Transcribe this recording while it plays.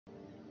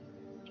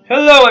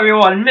Hello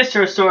everyone,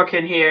 Mr.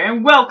 Sorkin here,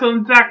 and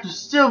welcome back to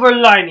Silver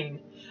Lining.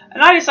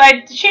 And I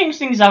decided to change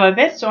things up a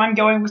bit, so I'm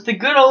going with the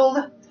good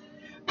old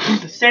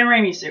Sam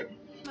Raimi suit.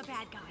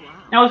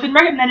 Now it's been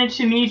recommended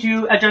to me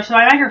to adjust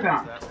my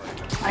microphone.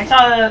 I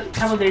saw it a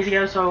couple days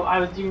ago, so I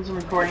was doing some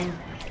recording.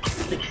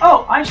 Like,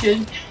 oh, I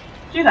should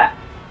do that.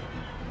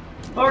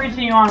 But we're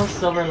continuing on with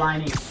Silver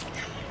Lining.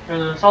 There's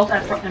an assault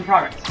in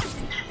progress.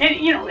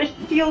 It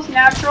feels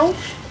natural.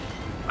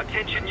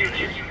 Attention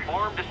units.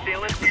 Armed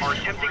assailants are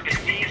attempting to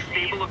seize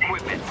stable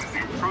equipment.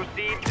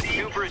 Proceed to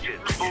New Bridges.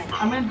 Over.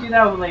 I'm gonna do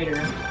that later.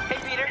 Hey,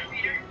 Peter.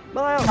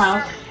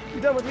 Miles. You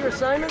done with your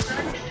assignments?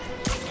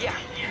 Yeah,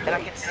 and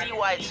I can see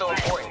why it's so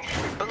important.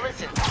 But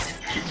listen,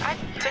 I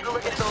took a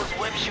look at those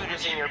web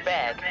shooters in your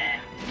bag.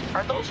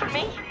 Are those for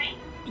me?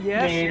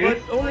 Yes, Maybe.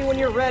 but only when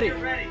you're ready.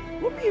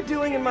 What were you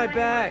doing in my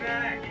bag?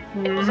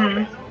 It was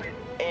open,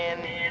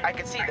 and I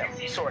could see them,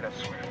 sort of.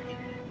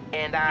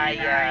 And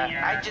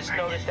I just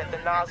noticed that the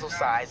nozzle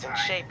size and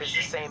shape is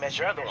the same as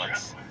your other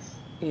ones.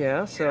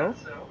 Yeah, so?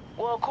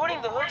 Well,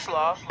 according to Hooke's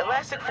law,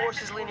 elastic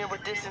force is linear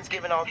with distance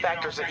given all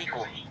factors are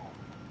equal.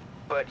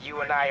 But you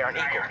and I aren't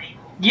equal.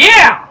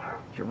 Yeah!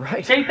 You're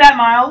right. Take that,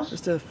 Miles.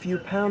 Just a few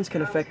pounds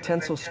can affect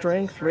tensile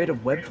strength, rate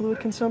of web fluid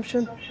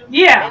consumption.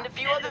 Yeah! And a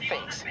few other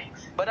things.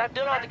 But I've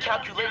done all the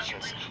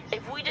calculations.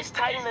 If we just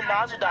tighten the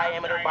nozzle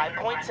diameter by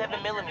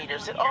 0.7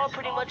 millimeters, it all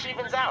pretty much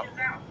evens out.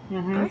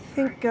 I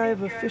think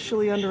I've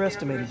officially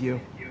underestimated you.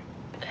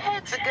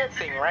 It's a good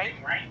thing, right?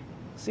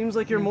 Seems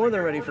like you're more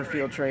than ready for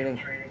field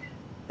training.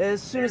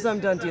 As soon as I'm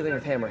done dealing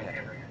with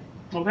Hammerhead.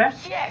 Okay.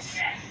 Yes.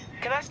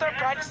 Can I start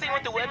practicing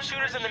with the web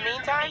shooters in the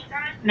meantime?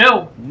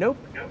 No. Nope.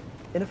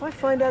 And if I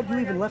find out you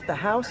even left the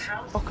house,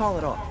 I'll call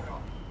it off.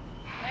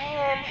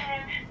 Man,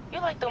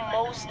 you're like the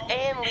most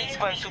and least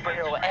fun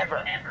superhero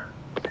ever.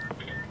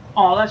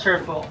 Oh, that's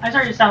hurtful. I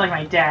started to sound like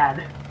my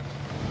dad.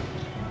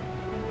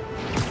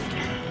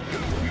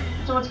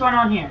 So what's going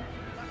on here?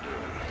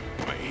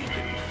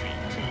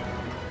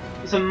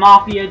 It's a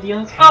mafia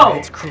deal. Oh!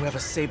 Its crew have a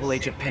Sable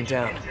agent pinned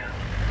down.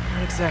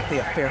 Not exactly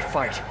a fair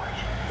fight.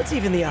 Let's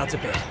even the odds a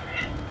bit.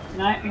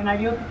 Can I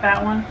deal with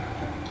that one?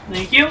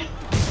 Thank you.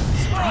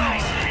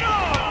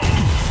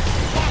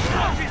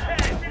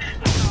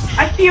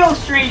 I feel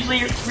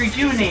strangely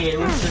rejuvenated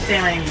with the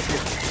Sam Raimi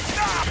suit.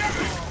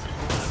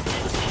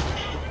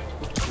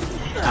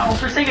 Oh,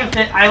 for sake of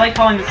it, I like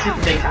calling the suit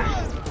the big time.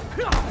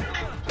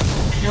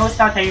 You know, it's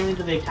not technically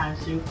the big time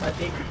suit, but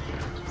it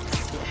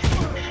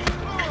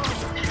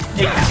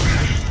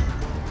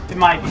counts. It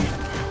might be.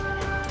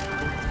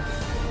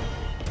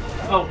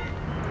 Oh.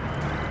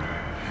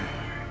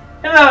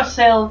 Hello,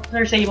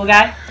 Sable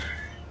guy.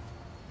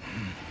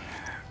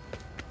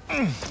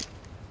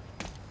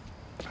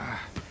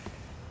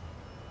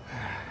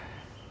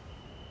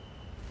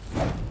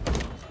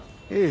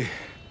 Hey,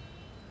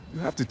 you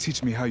have to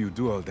teach me how you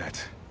do all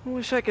that. I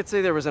wish I could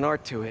say there was an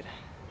art to it.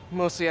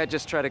 Mostly I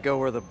just try to go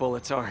where the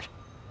bullets aren't.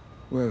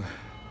 Well,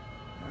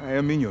 I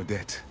am in your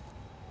debt.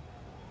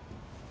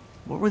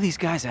 What were these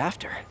guys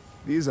after?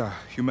 These are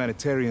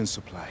humanitarian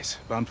supplies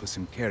bound for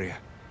Symkaria.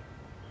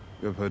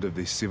 You have heard of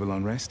the civil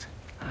unrest?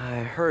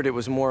 I heard it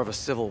was more of a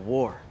civil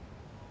war.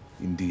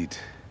 Indeed.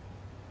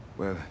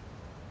 Well,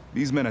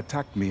 these men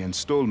attacked me and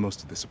stole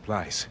most of the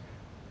supplies.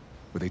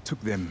 Where they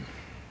took them,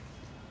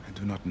 I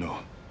do not know.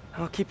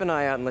 I'll keep an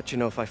eye out and let you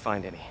know if I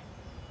find any.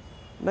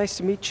 Nice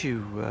to meet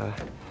you,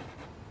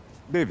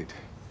 David.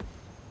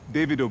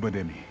 David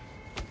Obademi.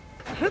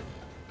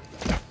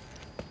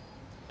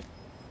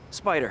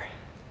 Spider.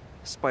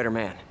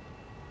 Spider-Man.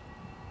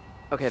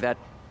 Okay, that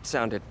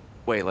sounded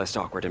way less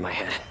awkward in my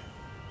head.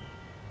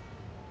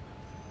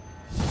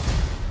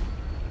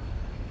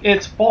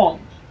 It's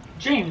Bond.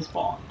 James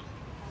Bond.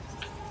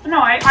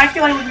 No, I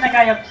feel like looking that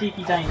guy up to see if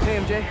he's dying. Hey,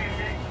 MJ.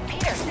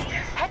 Peter,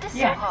 head to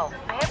Soho.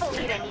 I have a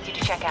lead I need you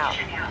to check out.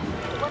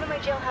 One of my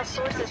jailhouse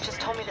sources just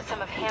told me that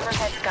some of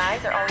Hammerhead's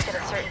guys are always at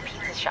a certain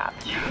pizza shop.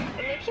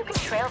 Maybe you can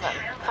trail them,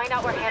 find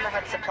out where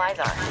Hammerhead's supplies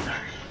are.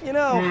 You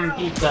know,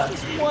 Pizza.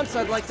 just once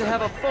I'd like to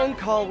have a phone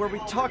call where we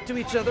talk to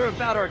each other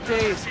about our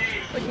days,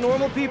 like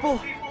normal people.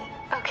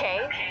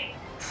 Okay,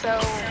 so,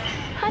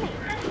 honey,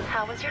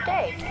 how was your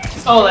day?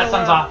 Oh, that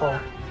sounds awful.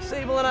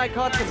 Sable and I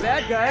caught some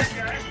bad guys.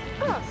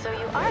 Oh, so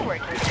you are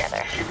working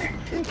together.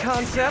 In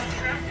concept.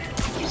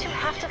 You two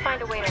have to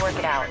find a way to work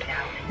it out.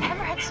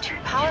 Hammerhead's too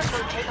powerful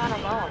to take on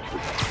alone.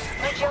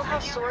 My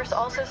jailhouse source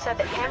also said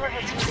that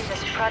Hammerhead's using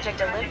this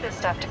Project Olympus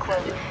stuff to,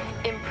 quote,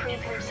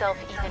 improve himself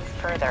even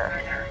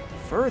further.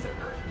 Further,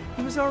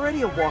 he was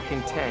already a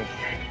walking tank.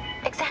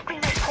 Exactly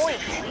my point.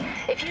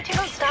 If you two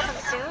don't stop him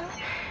soon,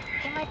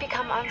 he might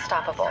become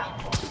unstoppable.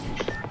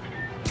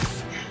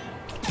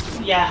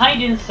 Yeah, honey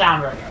didn't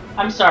sound right.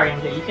 I'm sorry,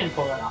 MJ, you can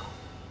pull that off.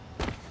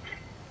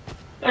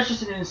 That's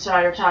just an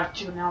insider talk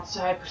to an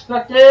outside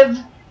perspective.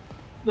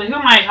 But who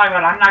am I talking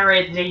about? I'm not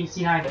ready at the dating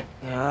scene either.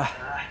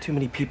 Too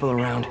many people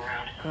around.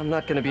 I'm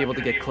not gonna be able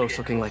to get close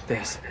looking like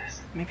this.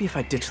 Maybe if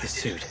I ditch the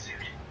suit.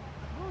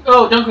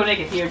 Oh, don't go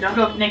naked here. Don't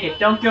go naked.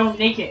 Don't go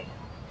naked.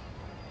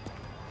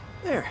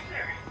 There.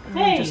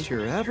 Hey. I'm just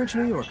your average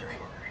New Yorker.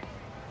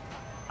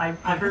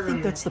 I've I heard think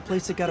of that's it. the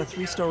place that got a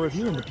 3-star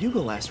review in the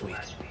Bugle last week.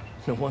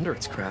 No wonder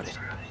it's crowded.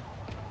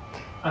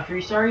 A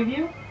 3-star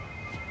review?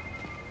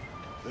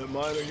 They're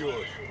mine or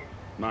yours?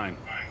 Mine.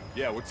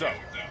 Yeah, what's up?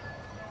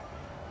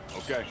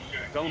 Okay,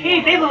 tell him.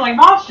 Hey, they look like Hey,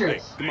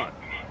 monsters! come on.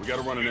 We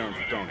gotta run an errand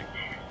for Tony.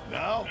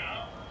 Now?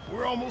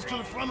 We're almost to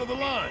the front of the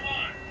line.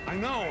 I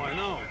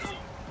know. Just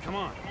come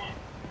on.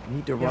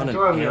 Need to run an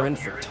throw you. errand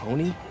for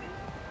Tony?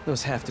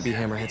 Those have to be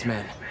Hammerhead's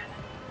men.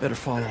 Better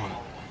follow him,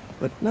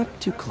 but not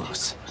too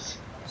close.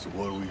 So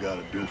what do we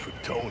gotta do for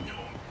Tony?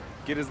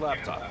 Get his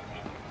laptop.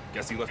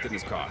 Guess he left it in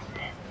his car.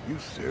 You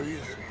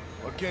serious?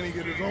 Why can't he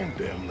get his own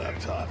damn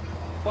laptop?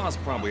 Boss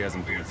probably has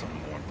him doing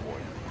something more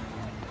important.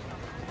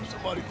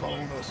 Somebody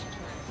following us?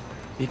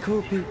 Be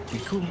cool, Pete. Be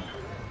cool.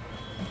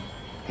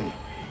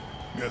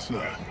 Guess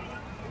not.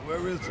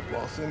 Where is the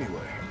boss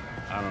anyway?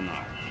 I don't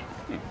know.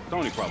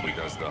 Tony probably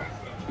does, though.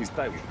 He's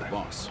tight with the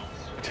boss.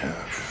 Damn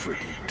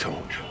freaking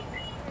Tony.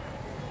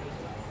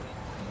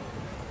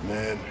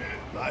 Man,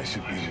 I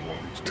should be the one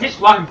who's Just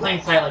walk in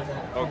plain sight like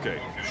that.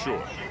 Okay,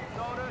 sure.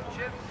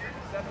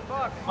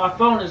 My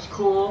phone is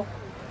cool.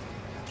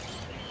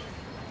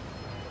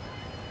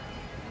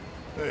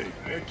 Hey,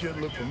 that kid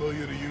look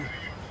familiar to you?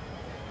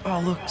 Oh,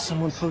 look,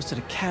 someone posted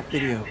a cat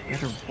video.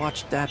 Better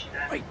watch that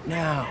right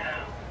now.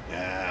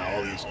 Yeah,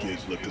 all these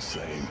kids look the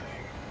same.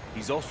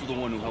 He's also the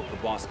one who helped the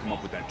boss come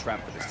up with that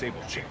trap for the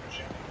Sable chick.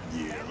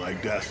 Yeah,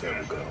 like that's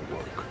ever gonna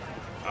work.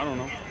 I don't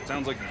know.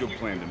 Sounds like a good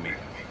plan to me.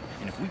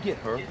 And if we get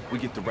her, we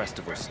get the rest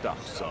of her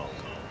stuff, so...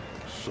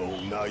 So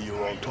now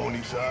you're on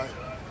Tony's side?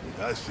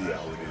 I see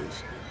how it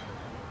is.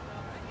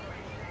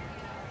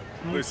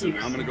 Listen,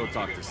 I'm gonna go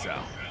talk to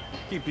Sal.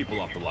 Keep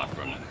people off the lot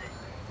for a minute.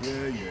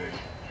 Yeah.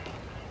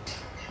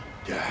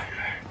 God,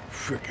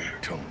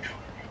 frickin' Tony.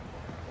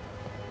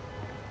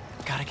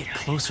 Gotta get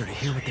closer to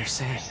hear what they're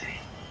saying.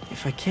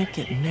 If I can't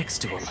get next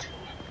to them,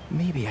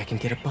 maybe I can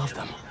get above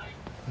them.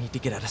 Need to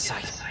get out of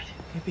sight.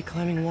 Can't be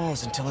climbing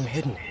walls until I'm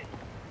hidden.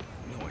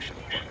 No, I should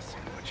have brought a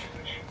sandwich.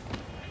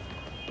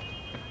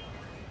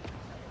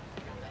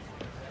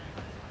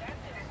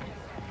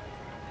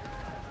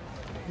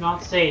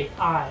 Not safe.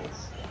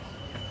 Eyes.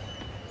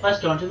 Let's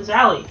go into this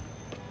alley.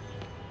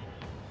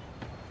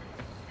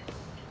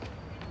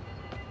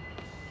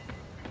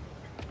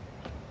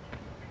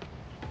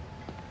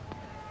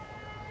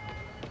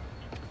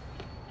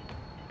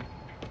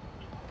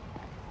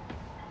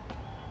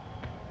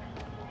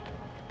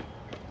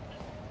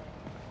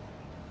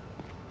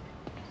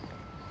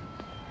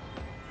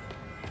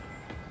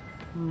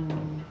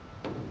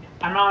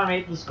 I'm not gonna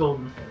make this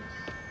golden face.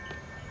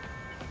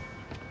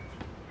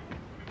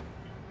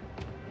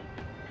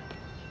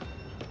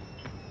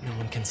 No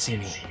one can see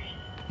me.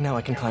 Now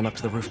I can climb up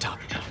to the rooftop.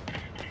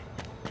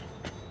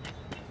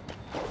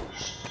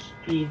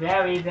 Be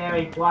very,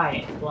 very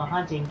quiet while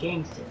hunting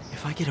gangsters.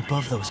 If I get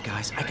above those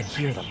guys, I can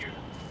hear them.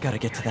 Gotta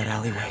get to that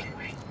alleyway.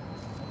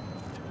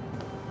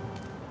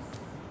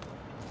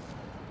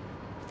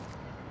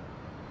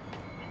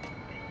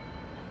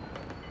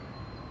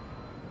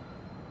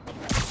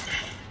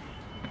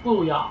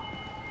 Booyah.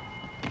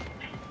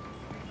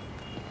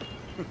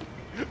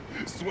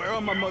 Swear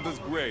on my mother's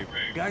grave.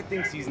 Guy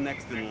thinks he's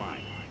next in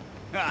line.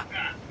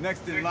 Ha!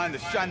 Next in line to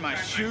shine my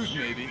shoes,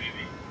 maybe.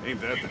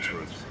 Ain't that the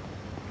truth?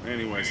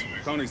 Anyways,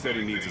 Tony said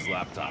he needs his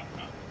laptop.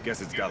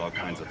 Guess it's got all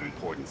kinds of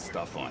important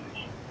stuff on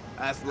it.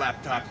 As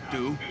laptops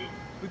do.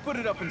 We put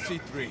it up in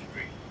C3.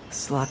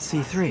 Slot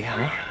C3,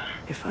 huh?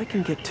 If I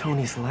can get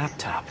Tony's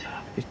laptop,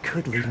 it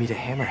could lead me to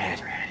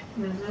Hammerhead.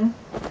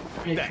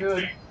 It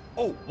could.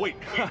 Oh, wait.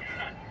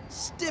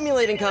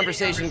 Stimulating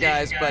conversation,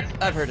 guys, but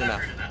I've heard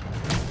enough.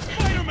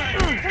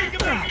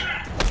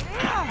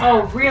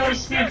 Oh, really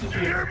sneaky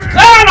here.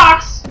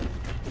 Paradox!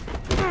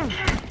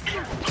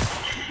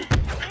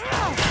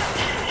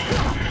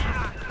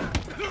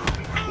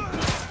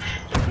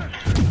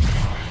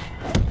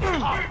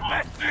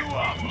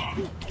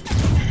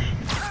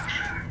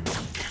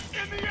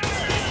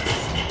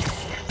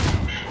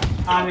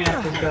 I'm gonna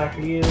have to go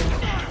after you.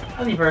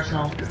 Nothing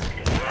personal.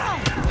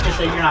 Just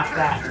so you're not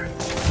fat.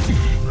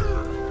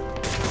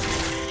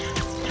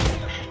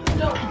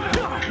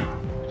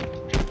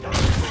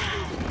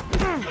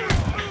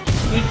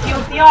 He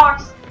killed the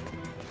ox!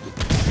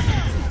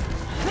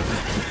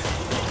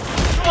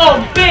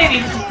 Oh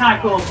baby, this is kinda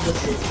cool to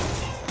see.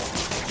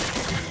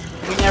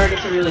 We never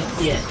get to really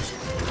see it.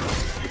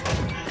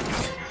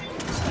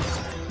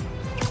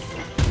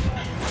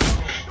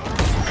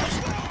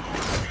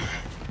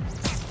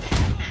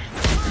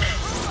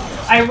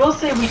 I will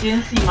say we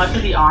didn't see much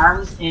of the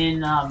arms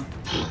in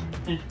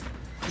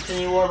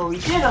Infinity War, but we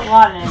did a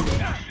lot in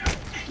Endgame.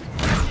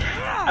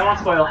 I won't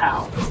spoil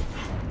how.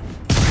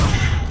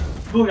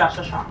 Booyah,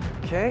 shasha.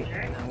 Okay,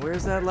 now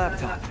where's that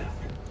laptop?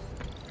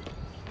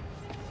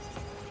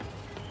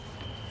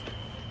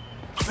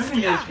 What do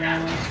we do this,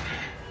 family?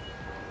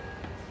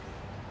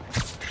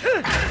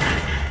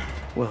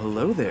 Well,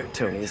 hello there,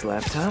 Tony's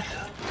laptop.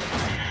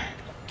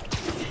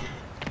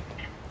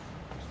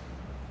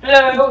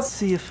 Hello! Let's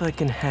see if I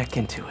can hack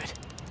into it.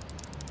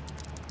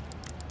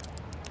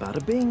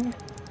 Bada bing.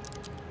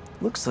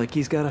 Looks like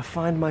he's got a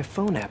Find My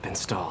Phone app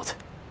installed.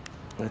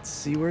 Let's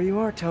see where you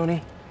are,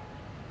 Tony.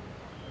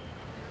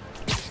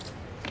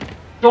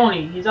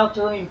 Tony, he's out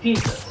delivering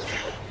pizzas.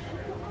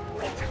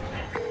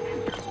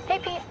 Hey,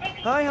 Pete.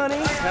 Hi, honey.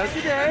 How's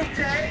your day?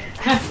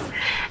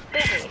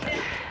 Busy.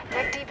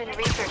 Neck deep in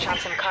research on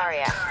some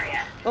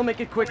Cardiac. I'll make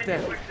it quick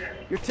then.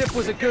 Your tip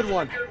was a good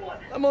one.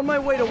 I'm on my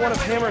way to one of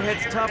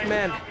Hammerhead's top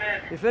men.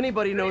 If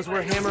anybody knows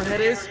where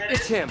Hammerhead is,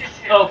 it's him.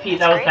 Oh, Pete,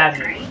 that was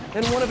bad.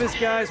 And one of his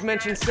guys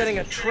mentioned setting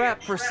a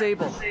trap for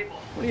Sable.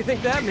 What do you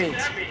think that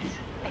means?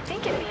 I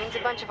think it means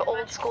a bunch of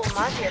old-school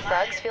mafia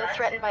thugs feel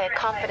threatened by a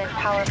confident,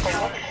 powerful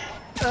woman.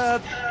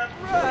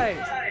 Right.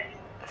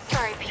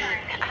 Sorry, Pete.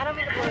 I don't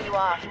mean to blow you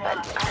off,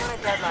 but I'm on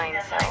a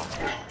deadline, so...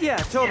 Yeah,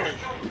 totally.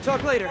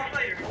 Talk later.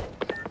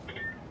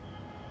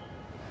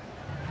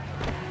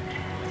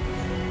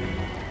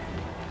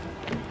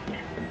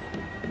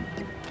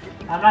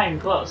 I'm not even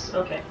close.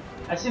 Okay.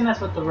 I assume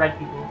that's what the red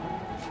people want.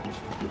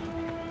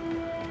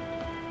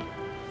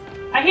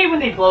 I hate when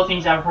they blow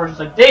things out of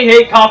proportion. Like, they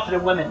hate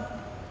confident women.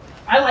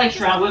 I like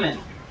strong women.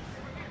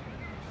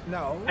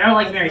 No. I don't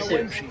like Mary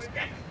Sue.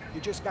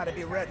 You just gotta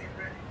be ready.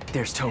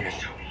 There's Tony.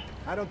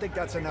 I don't think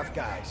that's enough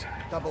guys.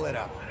 Double it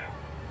up.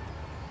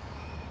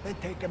 Then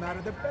take them out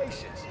of their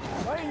bases.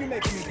 Why are you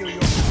making me do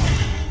your...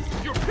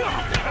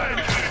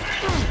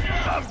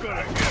 I'm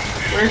gonna get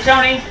you. Where's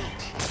Tony?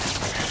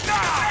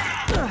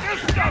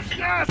 This stuff's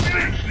nasty.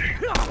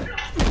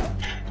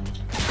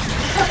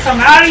 Come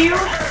out of you!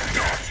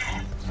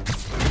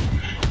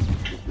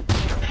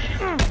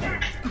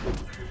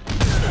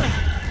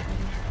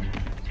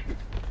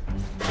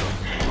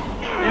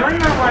 I don't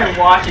remember where I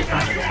watched it from.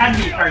 It had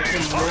to be a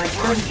cartoon. Where, like,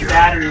 there was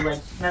battery,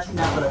 like, messing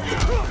up the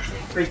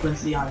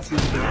frequency on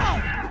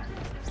TV.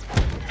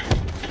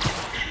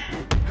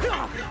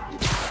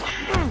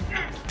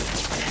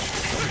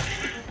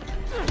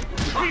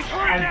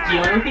 I'm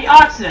dealing with the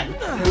oxen.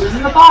 Who's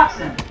in the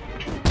boxen?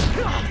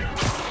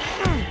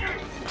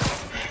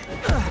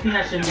 I think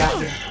that shouldn't got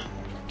here.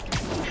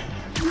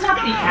 Not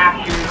the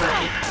actor, but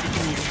it's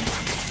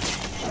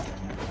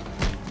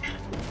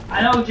I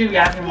know Jim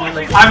Gaffigan was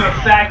like, I'm a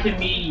fat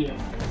comedian.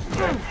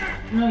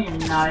 No,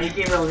 you're not. He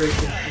gave real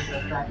racist as a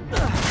fat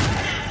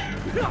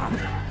comedian.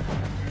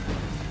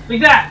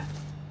 Like that!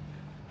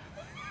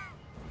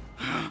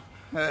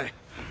 Hey,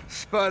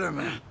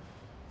 Spider-Man.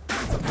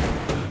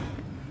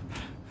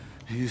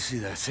 You see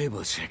that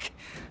Sable chick?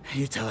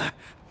 You tell her,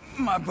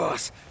 my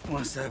boss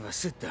wants to have a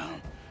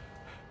sit-down.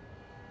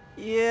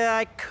 Yeah,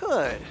 I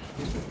could.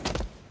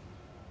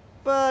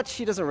 But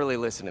she doesn't really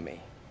listen to me.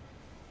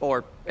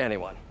 Or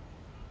anyone.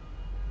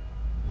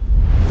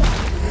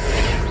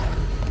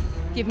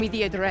 Give me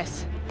the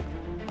address.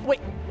 Wait,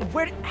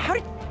 where did... how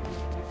did...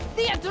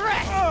 The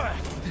address!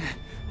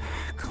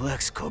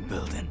 Colexco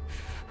building.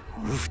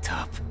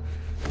 Rooftop.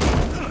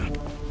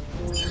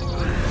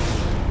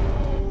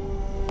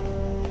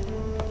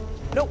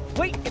 No,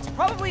 wait, it's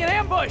probably an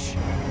ambush!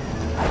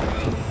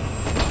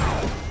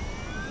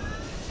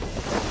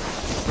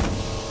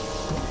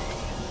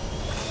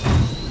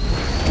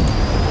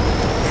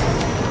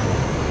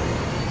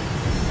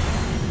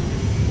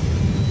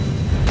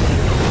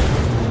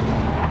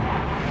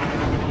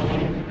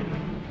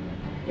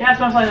 Yeah, it's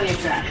most likely a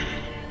trap.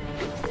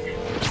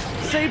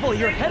 Sable,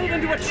 you're headed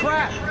into a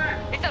trap!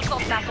 It does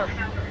not matter,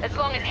 as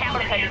long as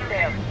Hammerhead is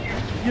there.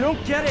 You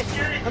don't get it.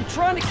 I'm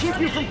trying to keep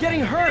you from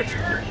getting hurt.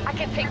 I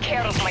can take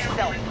care of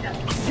myself.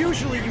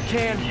 Usually you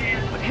can,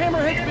 but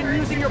Hammerhead's been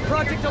using your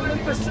Project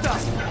Olympus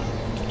stuff.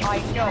 I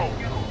know.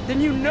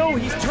 Then you know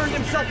he's turned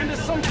himself into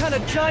some kind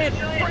of giant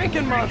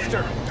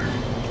Franken-monster.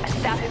 And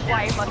that is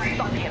why I must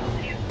stop him.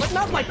 But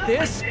not like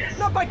this.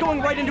 Not by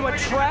going right into a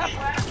trap.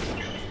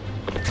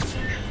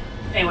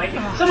 Anyway,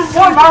 some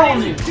more Marvel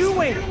news. What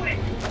are you doing?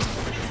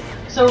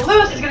 So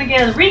Lewis is gonna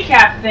get a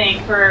recap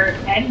thing for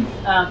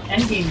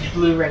Endgame's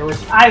Blu-ray,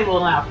 which I will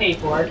now pay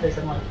for because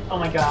I'm like, oh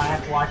my god, I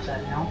have to watch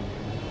that now.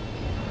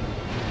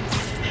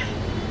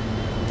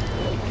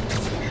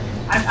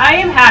 I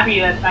am happy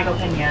that Michael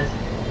Pena has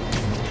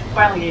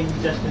finally gave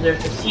him just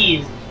deserves because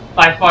he's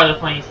by far the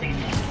funniest thing in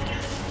the game.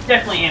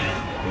 Definitely am it.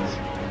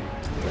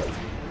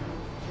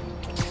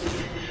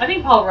 I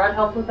think Paul Rudd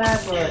helped with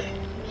that, but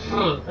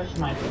that's just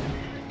my opinion.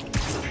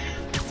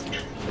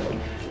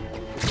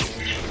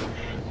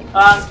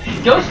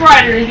 Ghost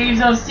Rider is getting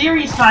his own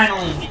series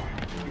finally!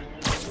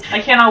 I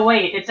cannot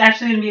wait. It's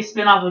actually going to be a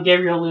spin-off of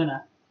Gabriel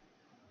Luna.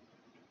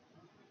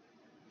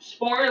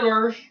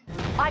 Spoilers!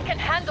 I can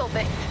handle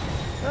this.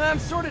 I'm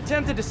sort of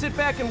tempted to sit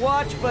back and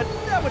watch, but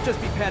that would just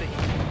be petty.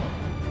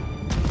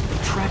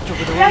 Trapped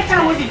over the that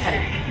kind of would be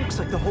petty. Looks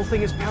like the whole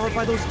thing is powered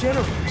by those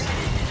generators.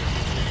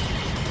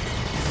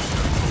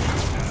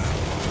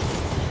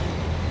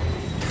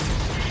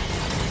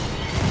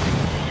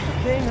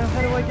 Okay, now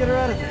how do I get her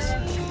out of this?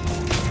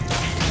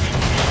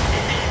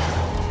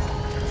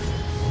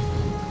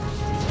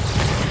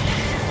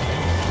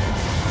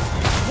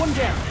 One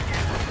down.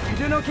 You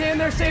doing okay in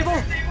there,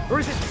 Sable? Or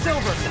is it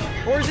Silver?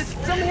 Or is it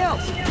something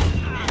else?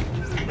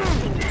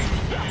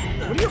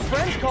 What are your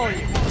friends calling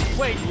you?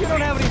 Wait, you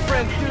don't have any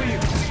friends, do you?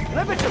 And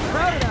I bet you're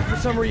proud of that for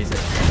some reason.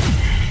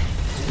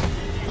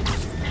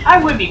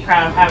 I would be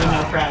proud of having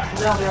no friends.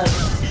 Because I'll be like,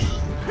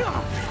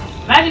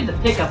 imagine the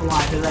pickup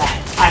line for that.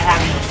 I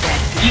have no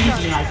friends. You can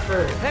be my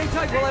first. Hang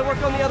tight while I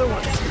work on the other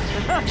one.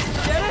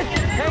 Get it?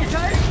 Hang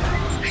tight?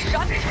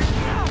 Shut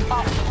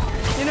up.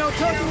 You know,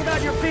 talking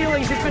about your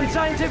feelings has been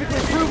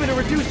scientifically proven to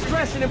reduce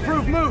stress and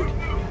improve mood.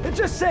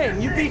 Just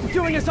saying, you'd be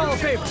doing us all a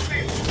favor.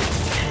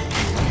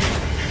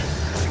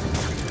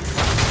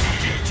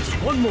 Just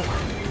one more.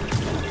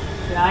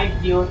 Can I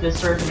deal with this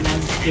first and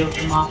then deal with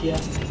the Mafia?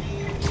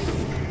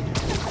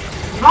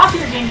 The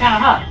Mafia game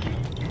kinda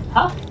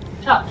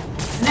tough.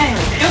 And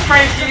anyway, Field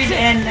Fighter series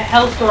and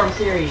Hellstorm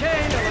series.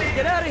 Okay, now let's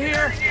get out of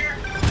here.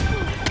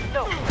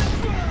 No.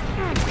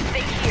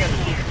 Stay here.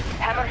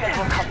 Hammerhead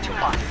will come to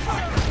us.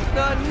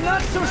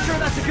 Not so sure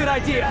that's a good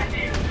idea.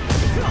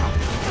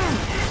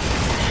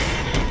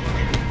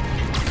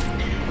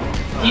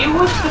 Deal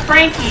with the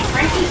Frankie.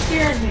 Frankie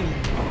scares me.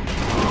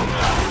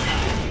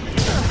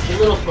 The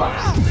little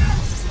fluffs.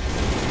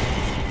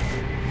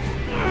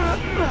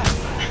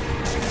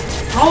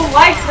 Oh,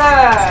 like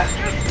that!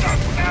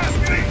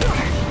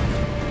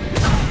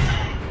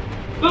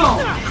 Boom!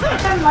 I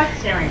kind of like the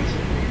Sam Raimi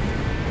suit.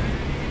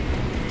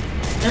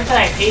 Never said I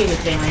hated the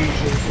Sam Raimi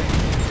suit.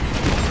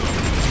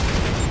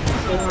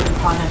 Still more than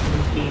content in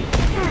this game.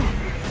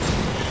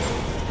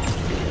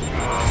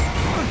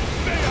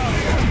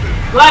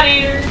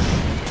 Gladiators!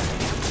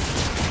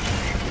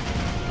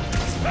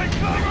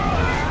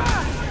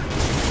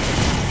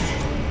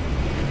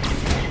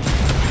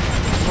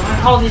 When I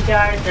call these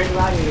guys, they're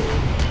gladiators.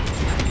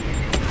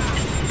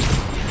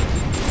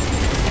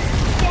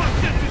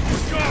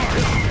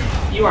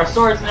 You are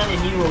swordsmen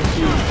and you will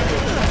do.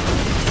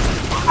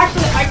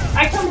 Actually,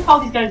 I kind of call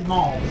these guys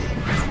malls.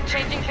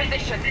 Changing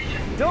position.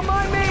 Don't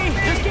mind me.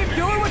 Just keep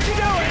doing what you're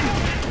doing.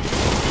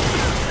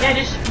 Yeah,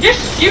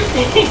 just shoot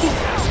me.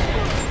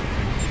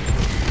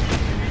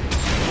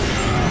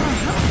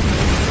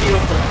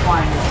 Beautiful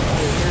flying.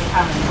 There's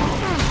kind of no.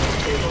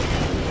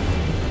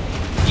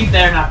 You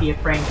better not be a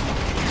Frankie.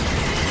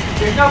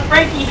 There's no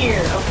Frankie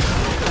here. Okay.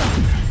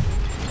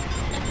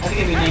 I think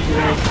it'd be nice to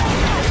really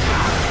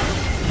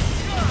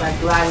that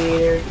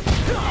gladiator.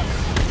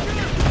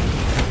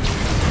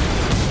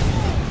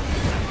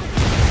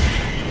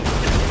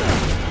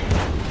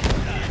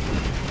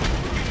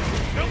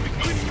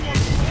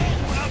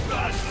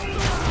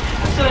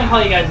 I'm still gonna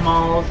call you guys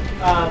malls.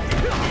 I'm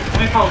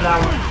gonna call that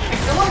one.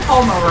 I want to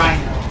call him a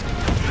rhino.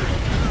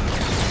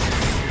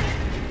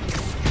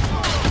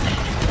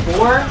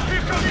 4?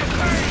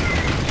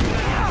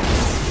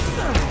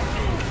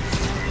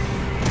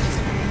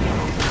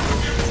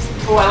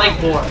 Oh, I like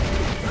 4.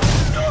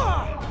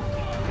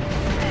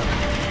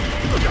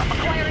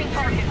 Acquiring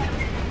target.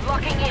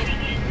 Locking in.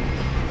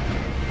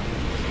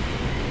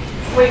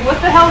 Wait, what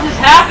the hell just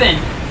happened?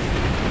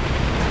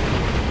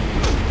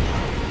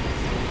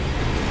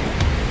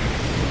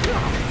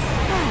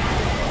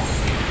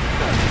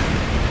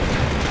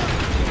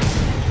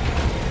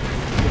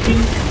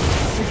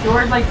 Is the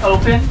door like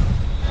open?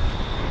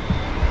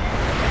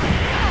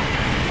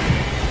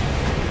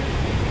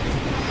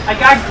 I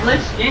got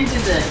glitched into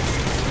this.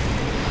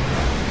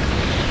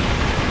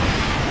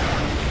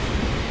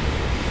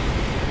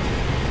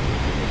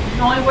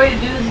 The only way to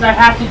do this is I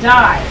have to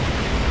die.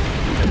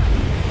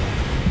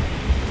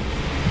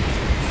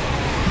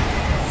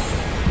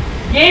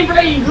 Game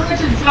breaking glitch,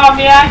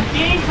 Insomniac!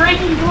 Game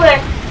breaking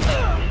glitch!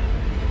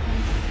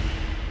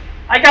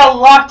 I got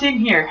locked in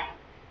here.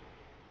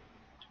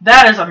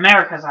 That is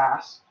America's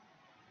ass.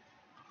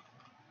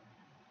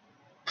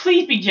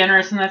 Please be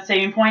generous in that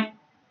saving point.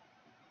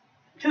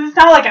 Because it's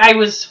not like I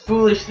was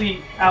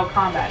foolishly out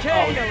combat.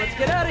 Okay, now let's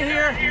get out of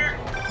here.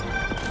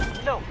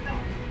 No.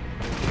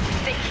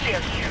 Stay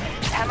here.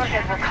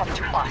 Hammerhead will come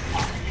to us.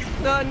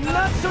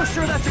 Not so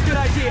sure that's a good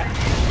idea.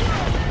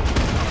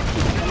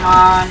 Come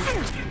on.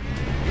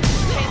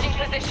 Changing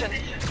position.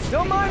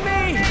 Don't mind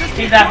me. Just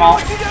keep that doing mall.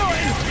 what you're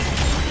doing.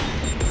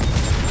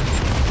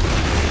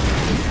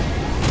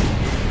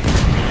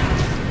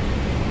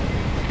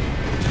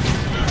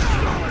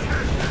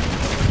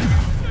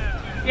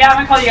 Yeah, I'm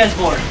gonna call you guys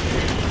bored.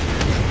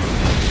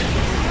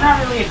 You're not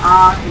really an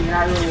Ock, and you're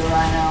not really a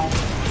Rhino.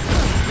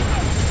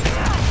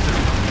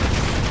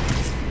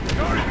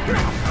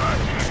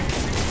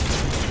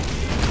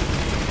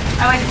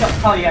 I like to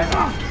call you guys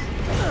Ock.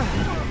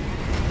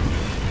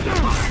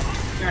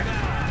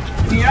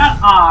 You're not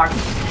Ock.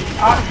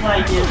 Ock's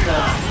like is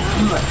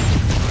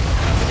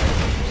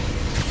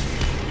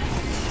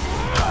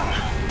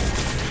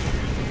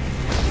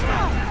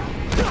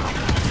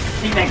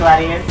Take that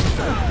gladiator.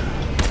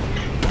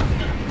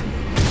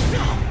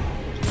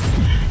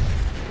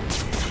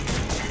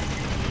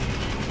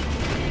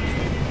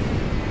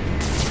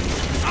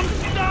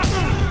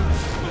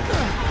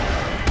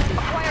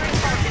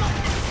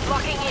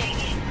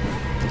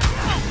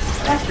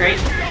 That's great.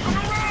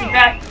 Take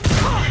that.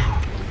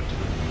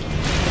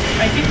 If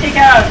I could take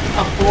out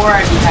a 4,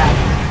 I'd be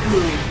happy.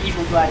 Ooh,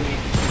 evil gladiator.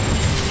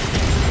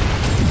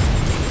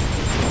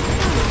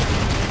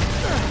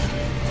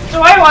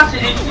 So I watched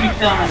an interesting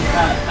film and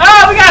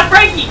oh, we got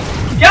Frankie!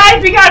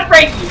 Guys, we got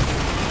Frankie!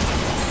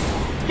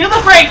 Kill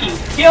the Frankie!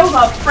 Kill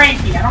the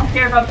Frankie! I don't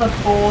care about the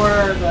boar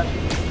or the...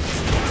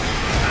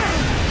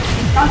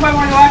 That's why I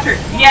want to go after it.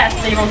 Yes,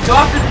 they will go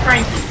after the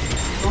Frankie.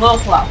 The little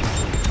fluff.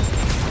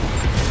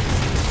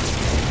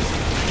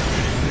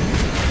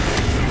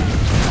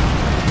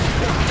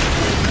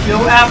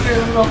 Go after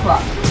the little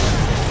fluff.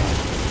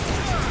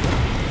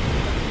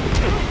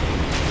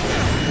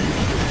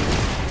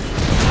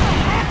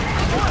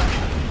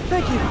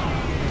 Thank you.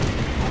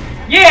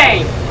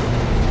 Yay!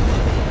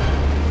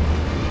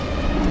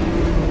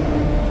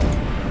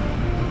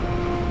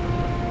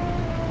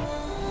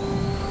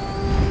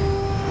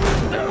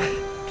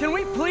 Can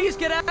we please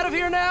get out of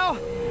here now?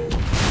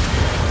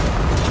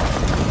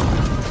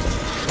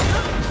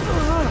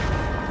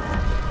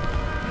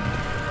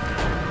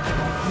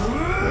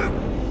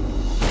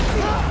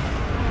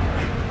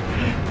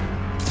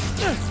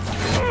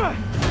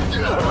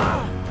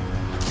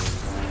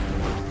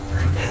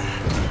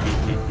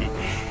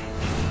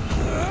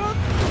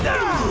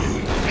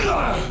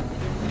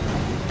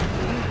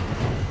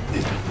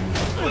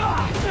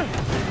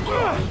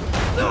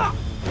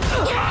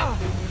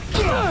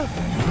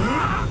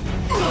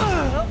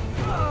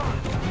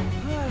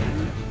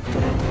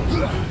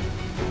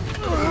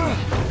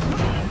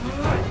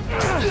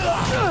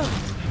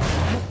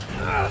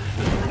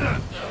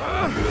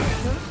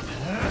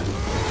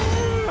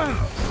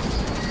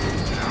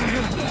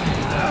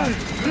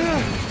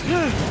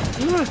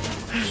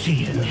 See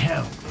you in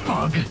hell,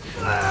 bug.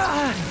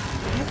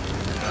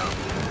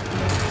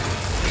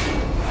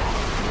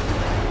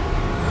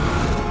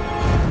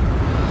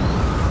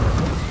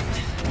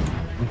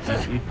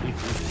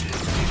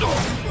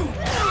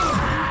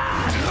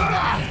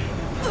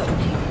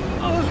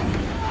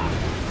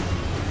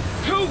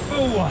 Two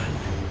for one.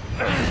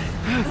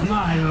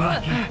 My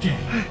lucky day.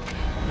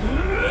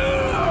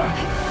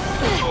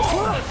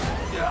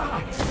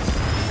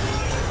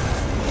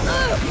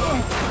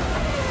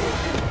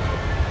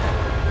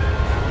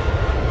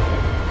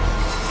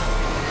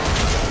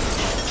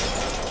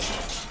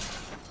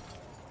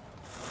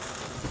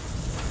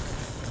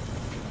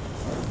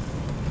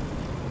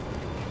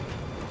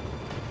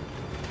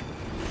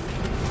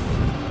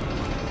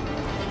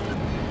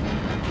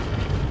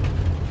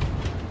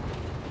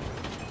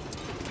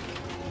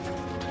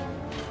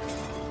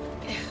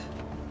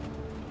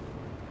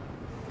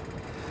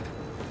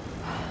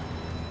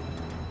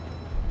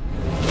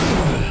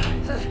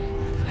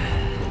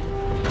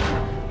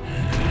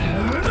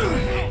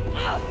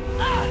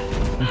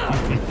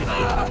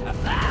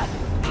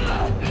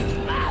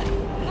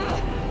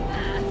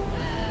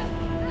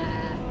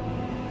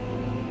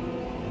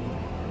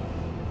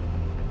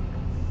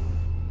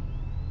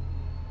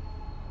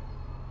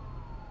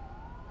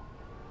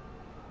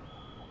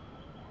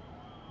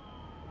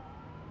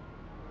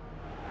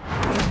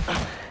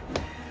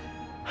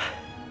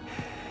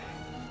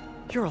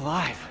 You're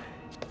alive.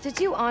 Did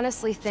you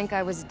honestly think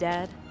I was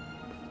dead?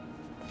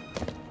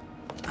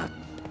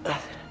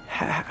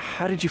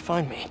 How did you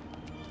find me?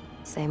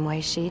 Same way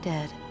she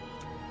did.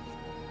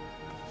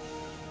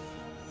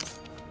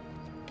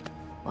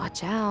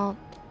 Watch out.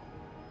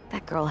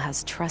 That girl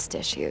has trust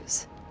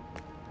issues.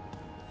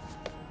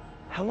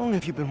 How long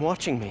have you been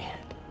watching me?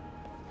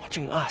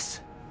 Watching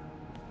us?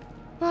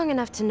 Long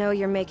enough to know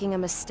you're making a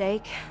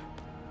mistake.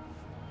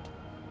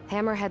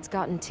 Hammerhead's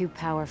gotten too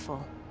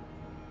powerful.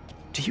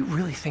 Do you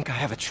really think I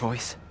have a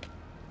choice?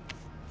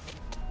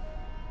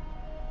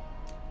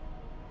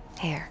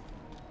 Here.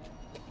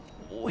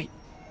 Wait,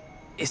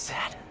 is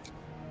that...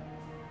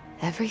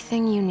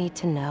 Everything you need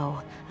to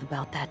know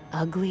about that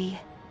ugly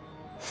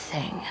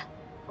thing.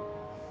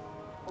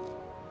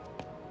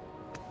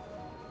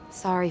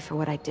 Sorry for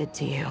what I did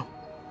to you.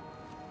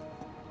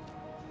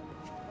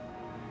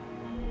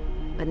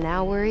 But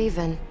now we're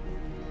even.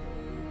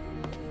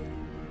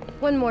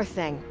 One more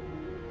thing.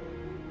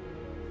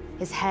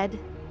 His head,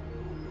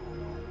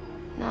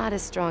 not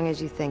as strong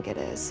as you think it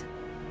is.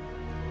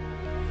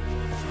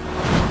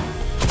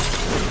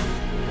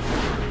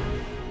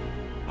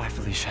 Bye,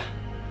 Felicia.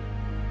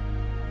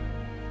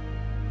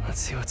 Let's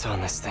see what's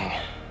on this thing.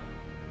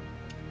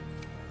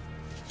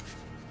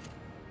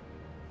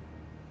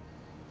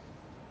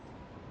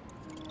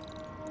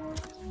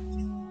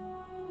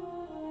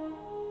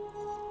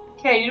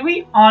 Okay, did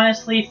we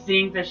honestly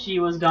think that she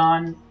was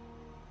gone?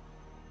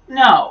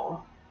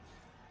 No.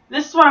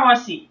 This is what I want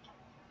to see.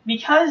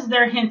 Because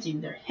they're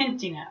hinting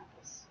at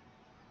us.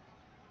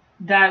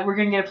 That we're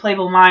gonna get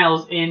playable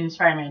Miles in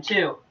Spider-Man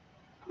 2.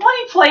 When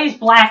he plays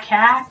Black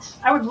Cat,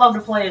 I would love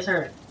to play as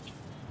her.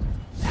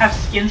 Have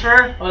skins for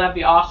her? Oh, that'd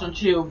be awesome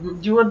too.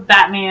 Do what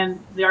Batman,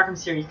 the Arkham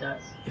series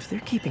does. If they're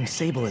keeping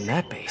Sable in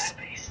that base,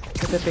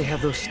 I bet they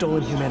have those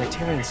stolen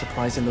humanitarian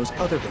supplies in those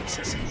other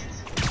bases.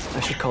 I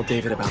should call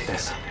David about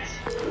this.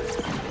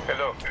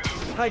 Hello.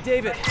 Hi,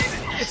 David.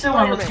 I still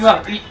want to look you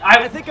up.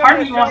 Part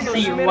of me wants to say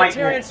you're White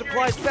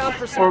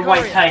Wolf or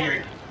White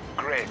Tiger.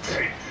 Great.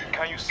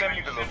 Can you send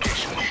me the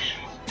location?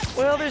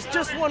 Well, there's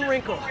just one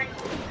wrinkle.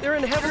 They're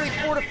in heavily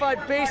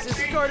fortified bases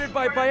guarded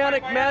by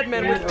bionic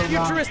madmen with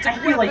futuristic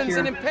weapons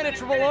and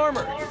impenetrable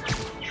armor.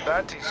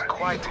 That is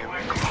quite a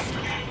record.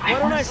 Why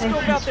don't I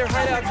scope out their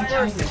hideouts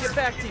first and get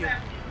back to you?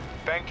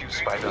 Thank you,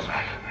 Spider-Man.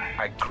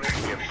 I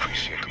greatly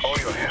appreciate all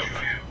your help.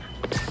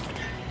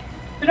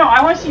 But no,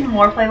 I want to see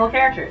more playable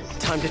characters.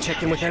 Time to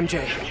check in with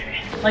MJ.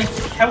 Like,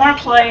 I want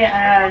to play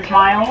as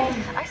Miles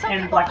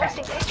and Black Cat.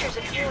 Posting pictures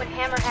of you and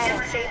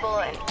Hammerhead and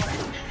Sable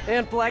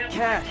and Black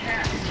Cat.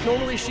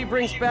 Normally she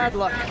brings bad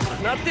luck,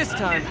 but not this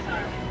time.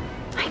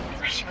 I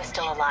knew she was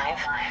still alive.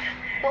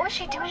 What was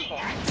she doing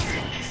there?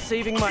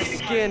 Saving my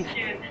skin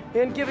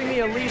and giving me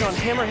a lead on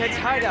Hammerhead's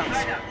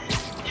hideouts.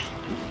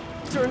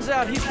 Turns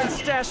out he's been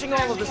stashing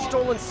all of the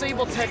stolen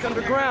Sable tech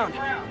underground.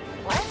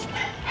 What?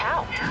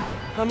 How?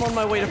 I'm on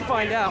my way to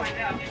find out,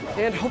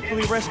 and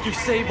hopefully rescue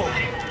Sable,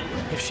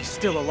 if she's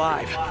still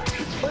alive.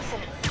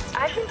 Listen,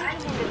 I've been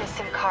digging into this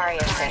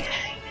Symkaria thing.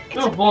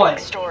 It's a big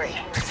story,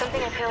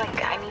 something I feel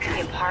like I need to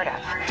be a part of.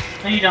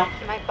 No, you don't.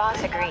 My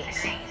boss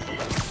agrees.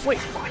 Wait,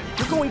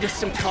 you're going to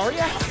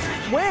Symkaria?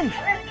 When?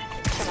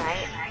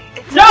 Tonight.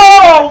 It's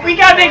no! We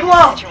got big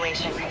love!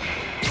 Situation.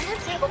 You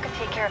and Sable can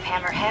take care of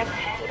Hammerhead.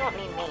 You don't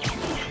need me.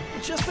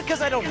 Just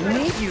because I don't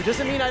need you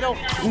doesn't mean I don't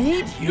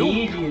need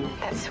you.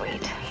 That's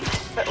sweet.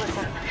 But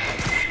listen,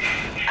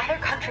 other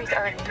countries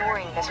are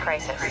ignoring this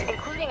crisis,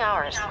 including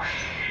ours.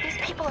 These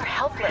people are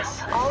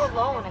helpless, all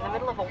alone in the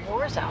middle of a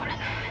war zone.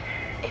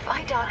 If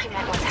I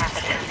document what's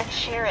happening and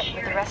share it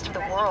with the rest of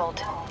the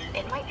world,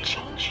 it might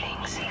change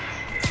things.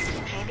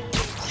 Maybe even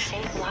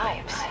save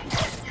lives.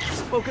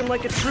 Spoken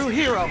like a true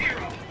hero.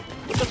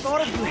 But the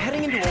thought of you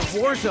heading into a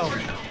war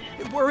zone,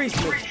 it worries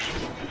me.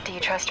 Do you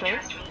trust me?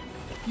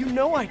 You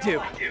know I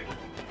do.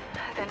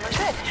 Then we're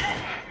good.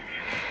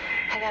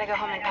 I gotta go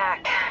home and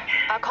pack.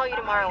 I'll call you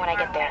tomorrow when I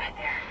get there.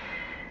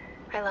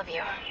 I love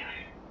you.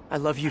 I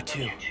love you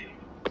too.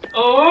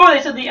 Oh,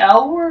 they said the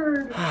L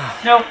word.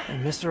 No. I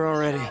miss her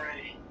already.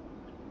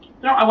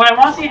 No, what I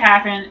want to see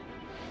happen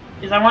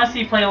is I want to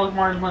see playable with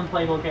more than one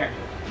playable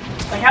character.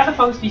 Like, have the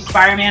folks be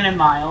Spider-Man and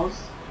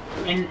Miles,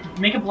 and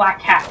make a Black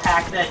Cat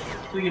pack that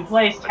so we can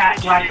play as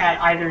Black Cat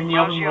either in the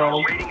open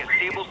world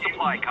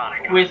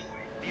with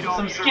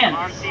some skins.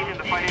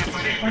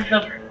 Like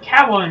the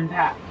Catwoman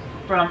pack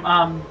from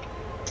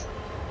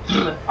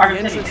The Arkham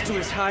entrance City. to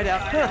his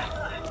hideout. Huh.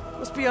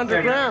 Must be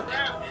underground.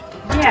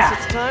 Yeah.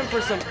 Guess it's time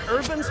for some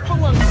urban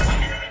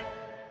spelunking.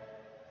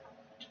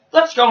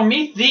 Let's go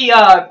meet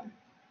the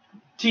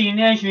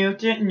Teenage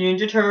Mutant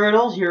Ninja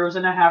Turtles, Heroes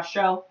in a Half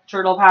Shell,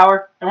 Turtle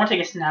Power. I want to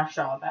take a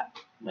snapshot of that.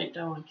 Wait,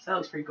 don't, because that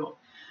looks pretty cool.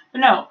 But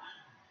no,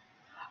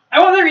 I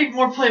want there to be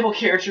more playable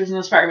characters in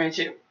the Spider-Man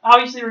 2.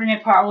 Obviously, we're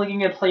probably going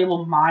to get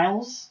playable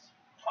Miles.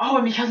 Oh,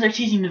 and because they're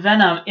teasing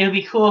Venom, it would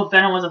be cool if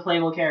Venom was a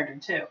playable character,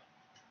 too.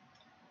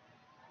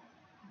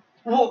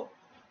 Well,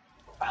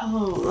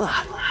 oh.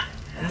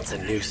 That's a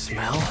new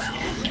smell.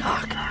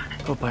 Yuck.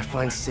 Hope I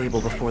find Sable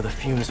before the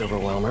fumes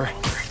overwhelm her.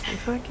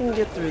 If I can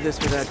get through this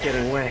without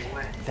getting wet,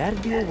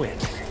 that'd be a win.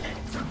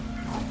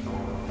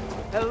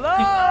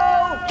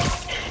 Hello?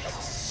 This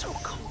is so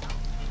cool.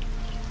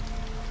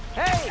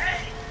 Hey!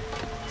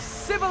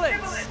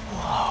 Sibilance!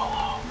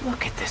 Whoa,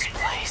 look at this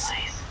place.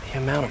 The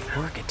amount of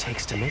work it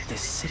takes to make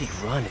this city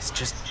run is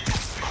just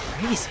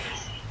crazy.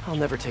 I'll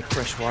never take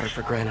fresh water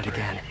for granted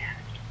again.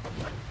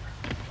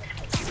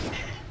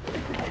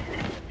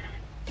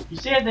 You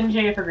see it, then you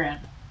take it for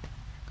granted.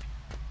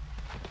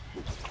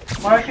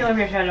 Why do I feel like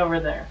we should head over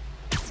there?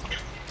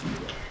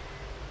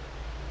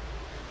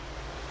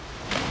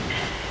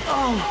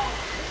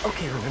 Oh!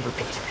 Okay, remember,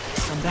 Pete.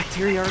 Some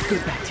bacteria are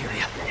good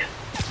bacteria.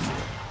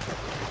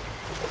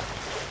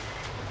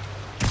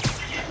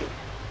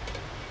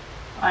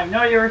 I have no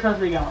idea where we're supposed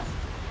to be going.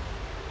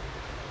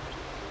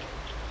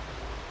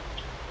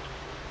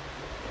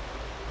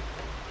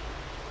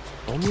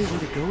 Only way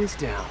to go is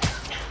down.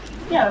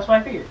 Yeah, that's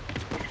what I figured.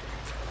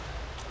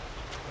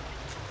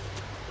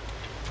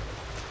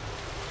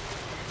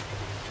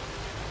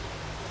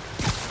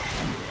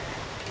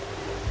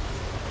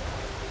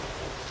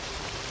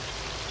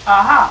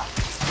 Aha!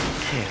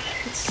 Okay,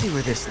 let's see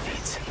where this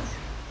leads.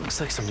 Looks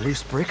like some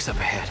loose bricks up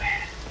ahead.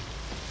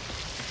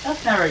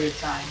 That's never a good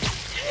sign.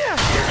 Yeah!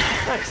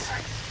 Nice.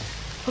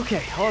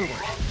 Okay, onward.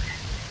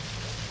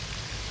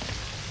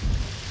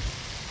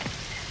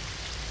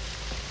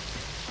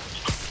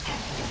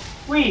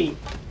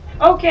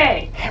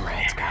 Okay!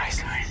 Hammerheads,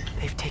 guys.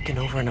 They've taken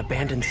over an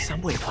abandoned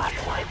subway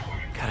platform.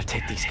 Gotta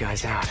take these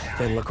guys out,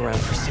 then look around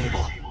for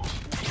Sable.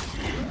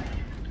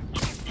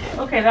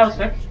 Okay, that was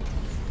quick.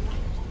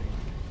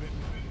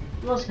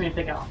 What else can we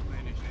pick up?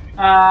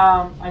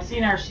 I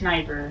seen our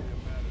sniper.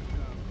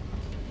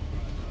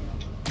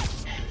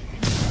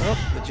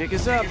 Oh, the jig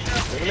is up.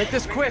 Better make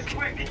this quick.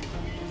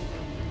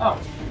 Oh,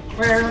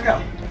 where do we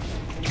go?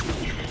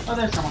 Oh,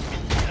 there's someone.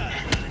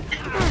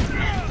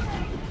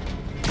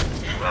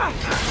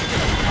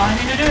 All I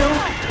need to do.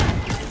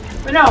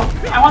 But no,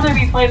 I want there to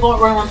be playable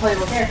or one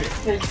playable characters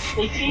because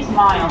they tease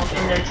Miles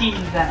and they're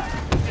teasing Venom.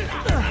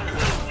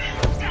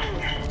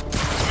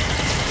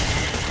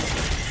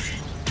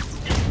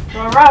 So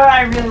what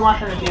I really want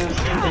them to do is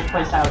make this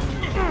place out.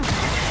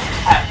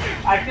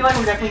 I feel like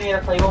we definitely need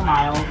a playable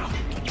Miles.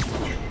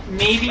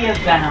 Maybe a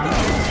Venom.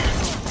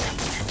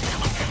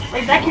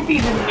 Like, that could be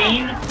the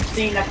main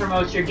thing that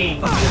promotes your game.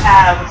 You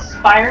have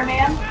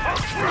Spider-Man,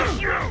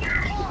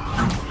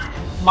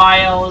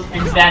 Miles,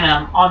 and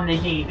Venom on the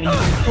game, and you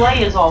can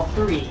play as all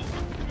three.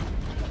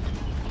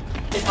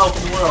 In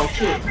open world,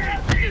 too.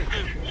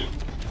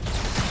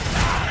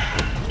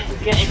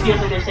 Again, it feels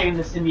like they're saving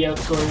the symbiote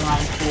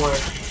storyline for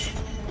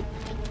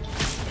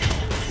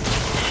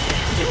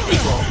the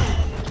sequel.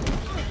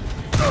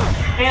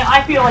 And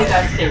I feel like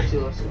that's safe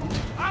to assume.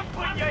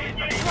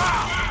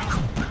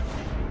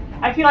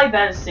 I feel like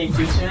that is safe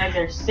to assume that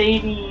they're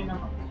saving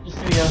the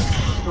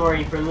symbiote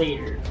story for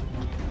later.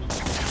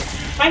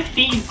 If I'm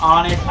being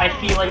honest, I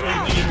feel like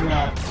they're being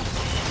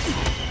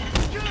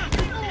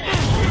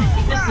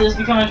this does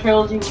become a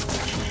trilogy.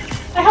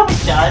 I hope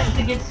it does. It's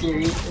a good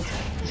series.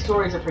 The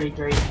stories are pretty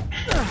great.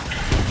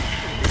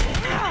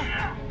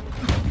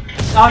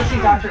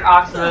 Obviously, Dr.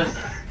 Octopus.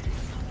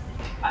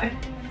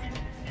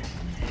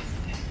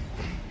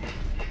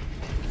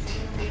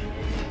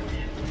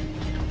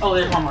 Oh,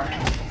 there's one more.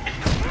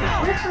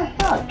 Where's the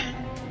fuck?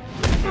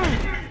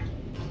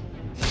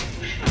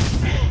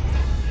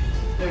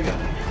 There we go.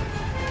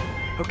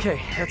 Okay,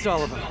 that's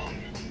all of them.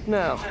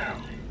 Now,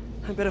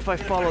 I bet if I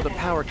follow the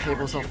power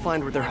cables, I'll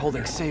find where they're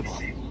holding Sable.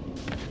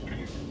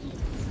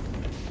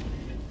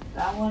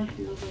 That one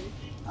feels like...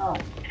 Oh.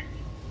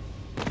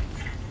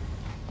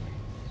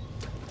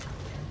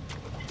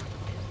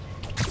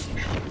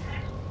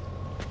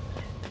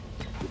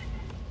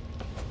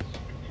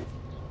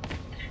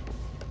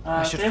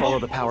 I should follow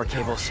the power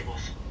cables.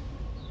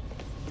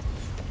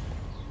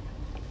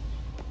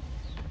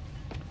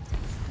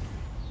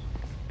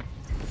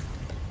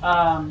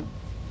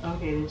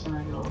 Okay, there's some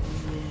regular open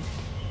here.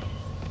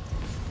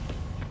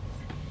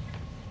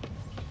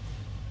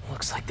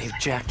 Looks like they've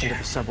jacked into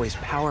the subway's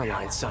power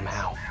line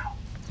somehow.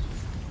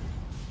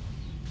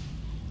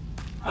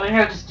 I like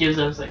how it just gives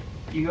us, like,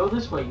 you go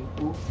this way, you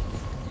fool.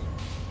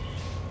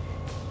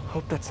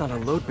 Hope that's not a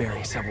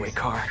load-bearing subway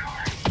car.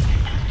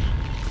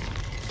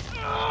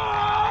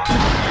 Oh,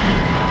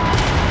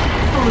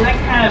 that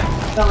kind of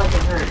felt like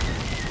it hurt.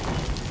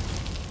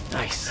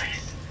 Nice.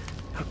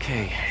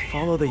 Okay,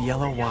 follow the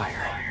yellow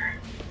wire.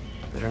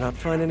 Better not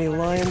find any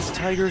lions,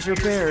 tigers, or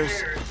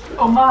bears.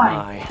 Oh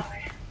my!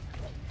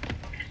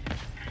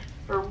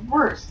 Or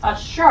worse, a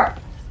shark!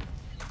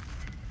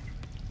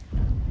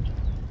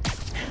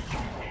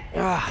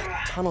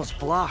 Ah, tunnel's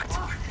blocked,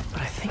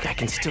 but I think I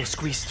can still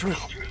squeeze through.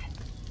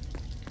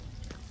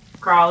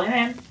 Crawling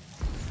in.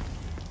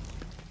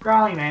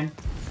 Crawling in.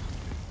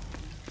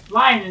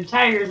 Lions and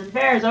tigers and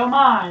bears, oh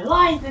my!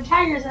 Lions and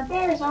tigers and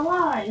bears, oh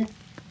my!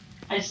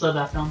 I just love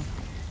that film.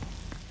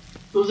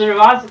 Wizard of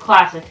Oz, a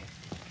classic.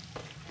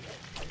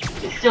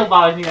 It still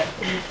bothers me that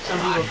some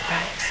people...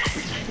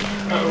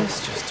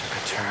 This just took a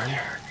turn.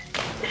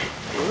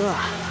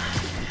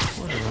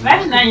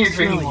 Imagine that you're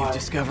drinking you've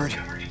discovered.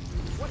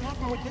 What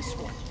happened with this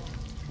one?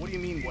 What do you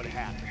mean, what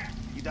happened?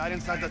 He died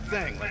inside the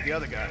thing, like the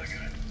other guys.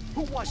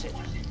 Who was it?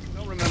 I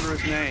don't remember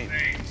his name.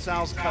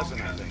 Sal's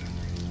cousin, I think.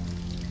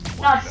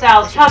 Not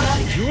Sal's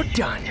cousin. You're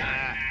done.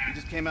 Nah, he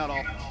just came out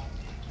all...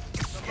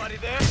 Somebody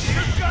there?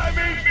 This guy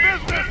means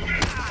business!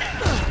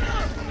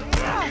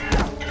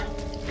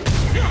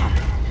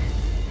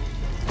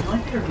 I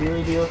want to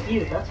really deal with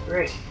you, that's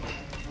great.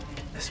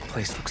 This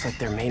place looks like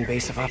their main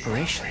base of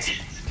operations.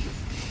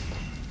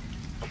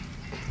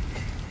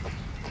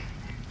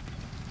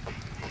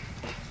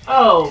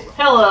 Oh,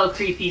 hello,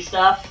 creepy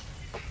stuff.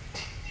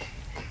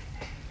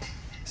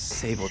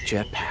 Sable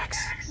jetpacks.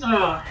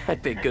 Ugh.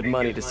 I'd pay good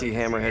money to see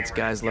Hammerhead's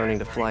guys learning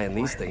to fly in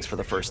these things for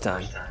the first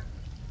time.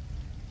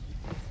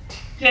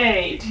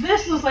 Okay,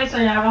 this looks like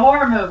something out of a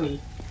horror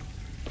movie.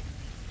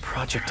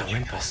 Project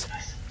Olympus.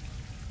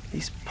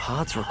 These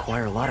pods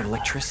require a lot of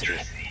electricity.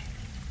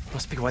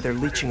 Must be why they're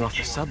leeching off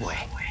the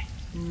subway.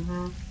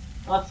 Mm-hmm.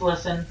 Let's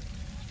listen.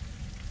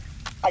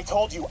 I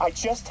told you, I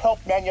just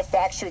helped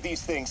manufacture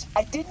these things.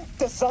 I didn't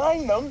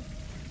design them.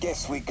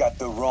 Guess we got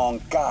the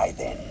wrong guy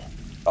then.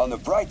 On the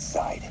bright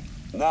side,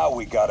 now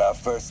we got our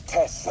first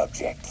test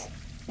subject.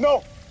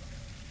 No!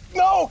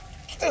 No!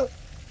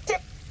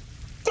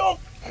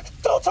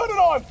 Don't turn it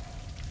on!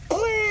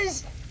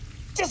 Please!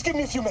 Just give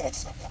me a few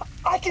minutes.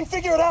 I can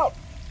figure it out.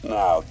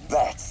 Now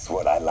that's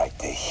what I like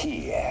to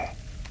hear.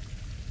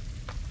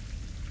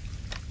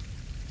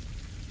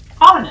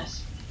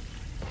 Ominous.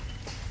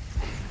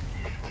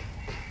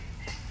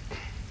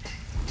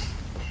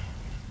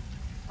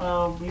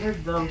 Oh, we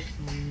heard those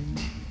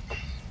things.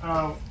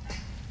 Oh.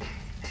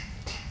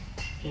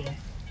 Okay.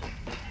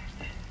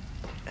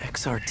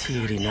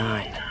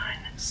 XRT-89.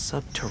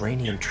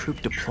 Subterranean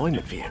Troop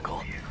Deployment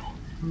Vehicle.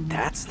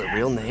 That's the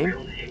real name?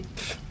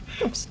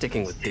 I'm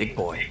sticking with Dig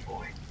Boy.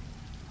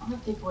 I'm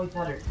gonna Dig Boy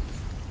better.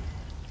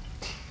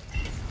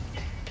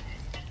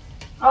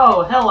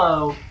 Oh,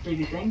 hello,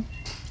 baby thing.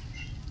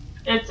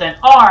 It's an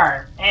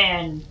arm,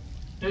 and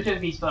who took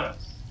these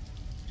photos?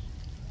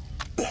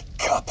 That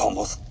cop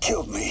almost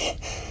killed me.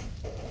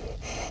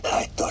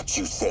 I thought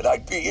you said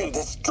I'd be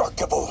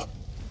indestructible.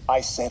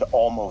 I said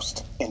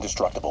almost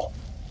indestructible.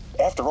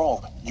 After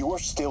all, you're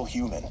still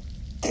human.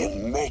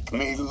 Then make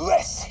me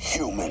less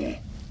human.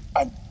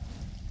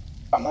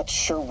 I'm not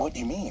sure what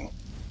you mean.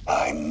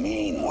 I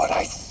mean what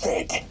I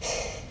said.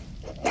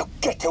 Now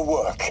get to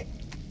work.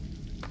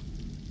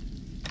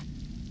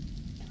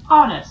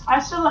 Honest, I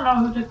still don't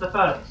know who took the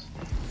photos.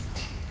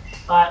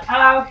 But,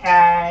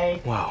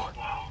 okay. Wow.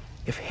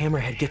 If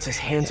Hammerhead gets his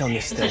hands on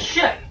this thing,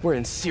 we're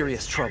in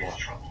serious trouble.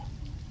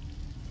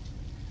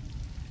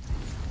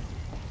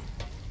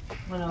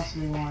 What else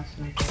do we want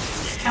to do?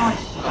 How much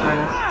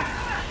photos?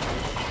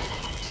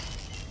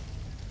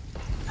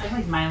 I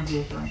like my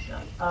vehicle and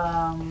stuff.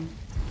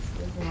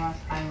 There's the last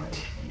highway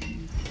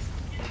thing.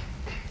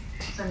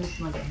 Send this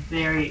like a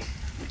very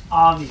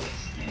obvious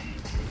thing.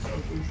 So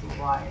goes the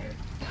wire.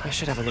 I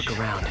should have a look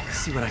around,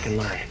 see what I can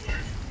learn.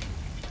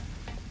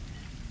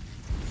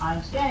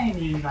 I'm scanning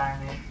the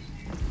environment.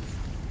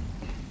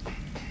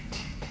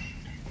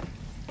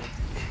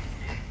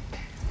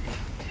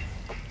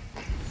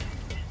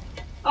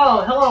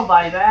 Oh, hello,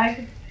 body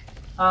bag.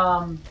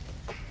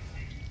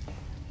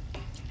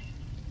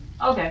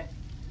 Okay.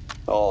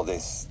 All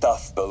this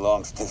stuff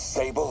belongs to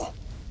Sable?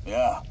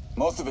 Yeah,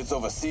 most of it's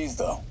overseas,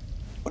 though.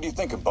 What are you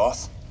thinking,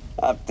 boss?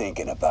 I'm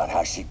thinking about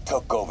how she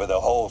took over the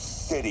whole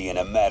city in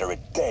a matter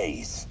of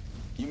days.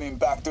 You mean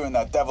back during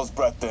that Devil's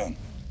Breath thing?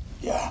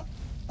 Yeah,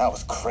 that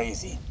was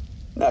crazy.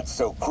 Not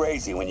so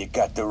crazy when you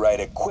got the right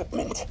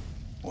equipment.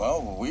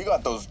 Well, we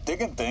got those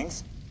digging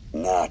things.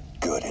 Not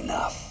good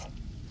enough.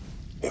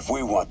 If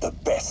we want the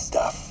best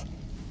stuff,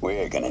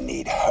 we're gonna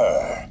need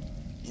her.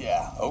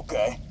 Yeah,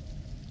 okay.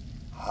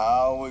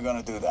 How are we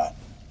gonna do that?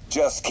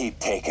 Just keep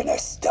taking her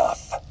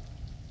stuff.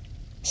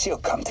 She'll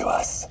come to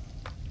us.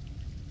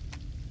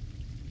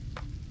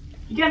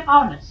 You get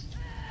honest.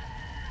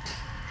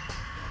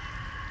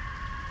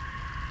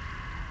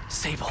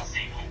 Sable.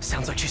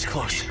 Sounds like she's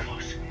close.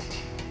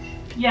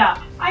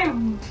 Yeah, I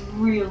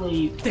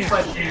really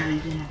questionably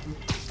didn't have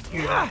to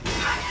hear that.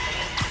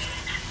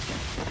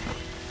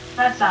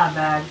 That's not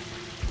bad.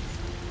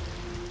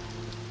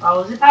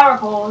 Oh, is it power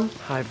poles?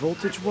 High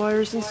voltage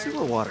wires and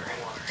sewer water.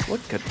 What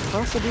could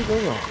possibly go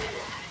wrong?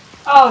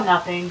 Oh,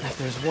 nothing. If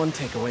there's one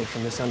takeaway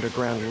from this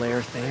underground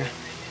lair thing,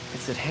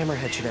 it's that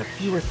Hammerhead should have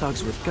fewer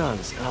thugs with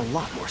guns and a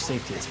lot more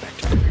safety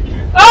inspectors.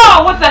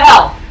 Oh, what the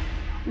hell?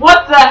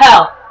 What the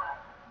hell?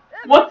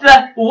 What the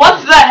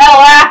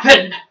hell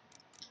happened?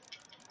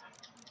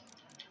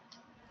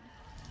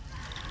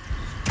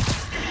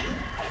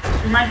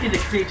 It might be the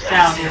creep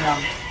sound in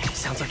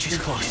Sounds like she's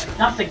close.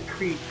 Not the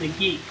creep, the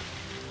geek.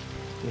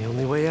 The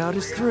only way out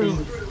is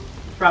through.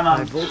 From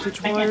high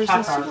voltage wires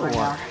and sewer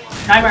water.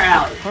 Timer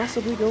out. What could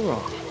possibly go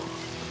wrong?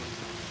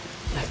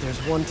 If there's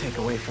one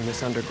takeaway from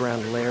this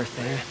underground lair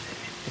thing,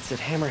 it's that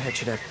Hammerhead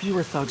should have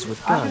fewer thugs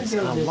with guns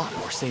and a lot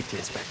more safety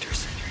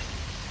inspectors.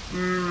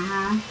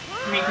 Mm-hmm.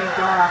 Make things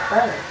go a lot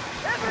better.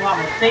 A lot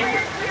more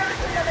safer.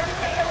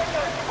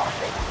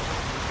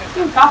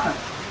 Ooh, coffin.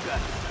 You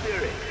got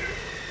spirit.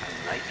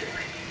 I like it.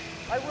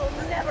 I will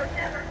never.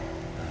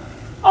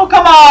 Oh,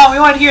 come on! We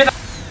want to hear that.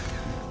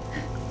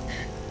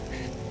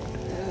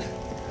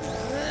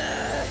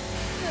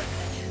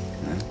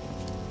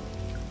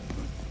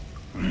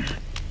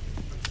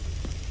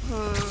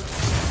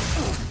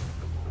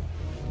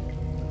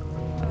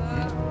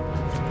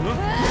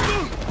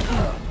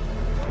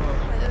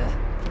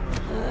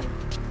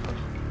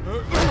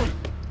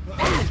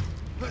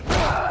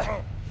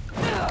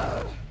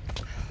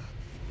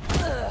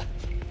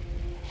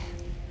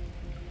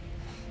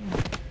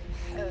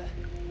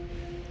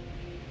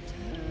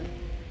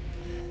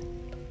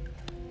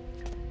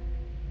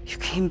 You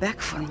came back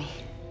for me.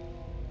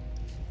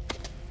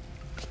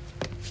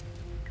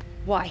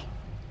 Why?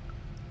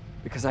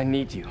 Because I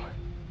need you.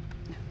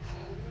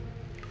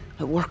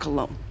 I work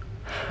alone.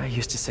 I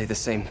used to say the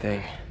same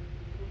thing.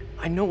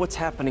 I know what's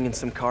happening in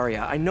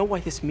Symkaria. I know why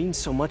this means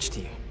so much to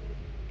you.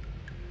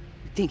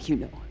 You think you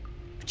know,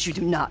 but you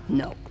do not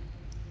know.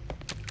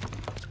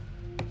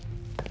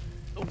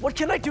 What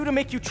can I do to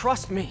make you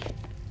trust me?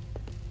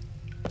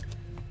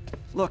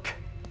 Look,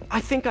 I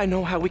think I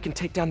know how we can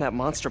take down that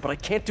monster, but I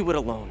can't do it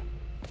alone.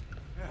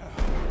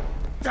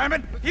 Damn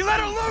it! He let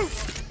her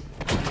loose!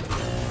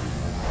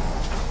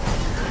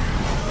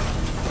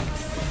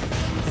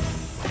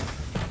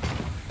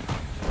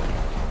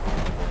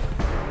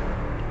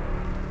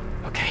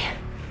 Okay,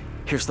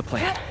 here's the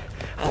plan.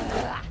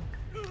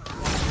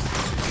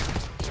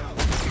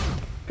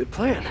 Good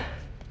plan.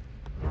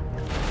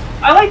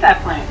 I like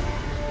that plan.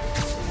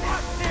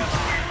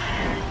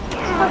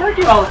 I heard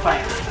you all the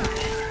plan.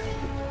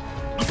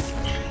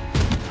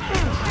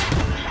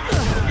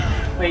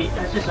 Wait,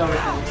 that's just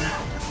overthinking.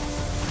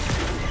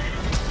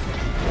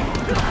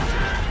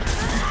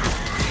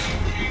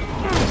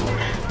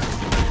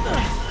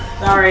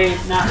 Sorry,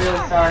 not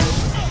really sorry.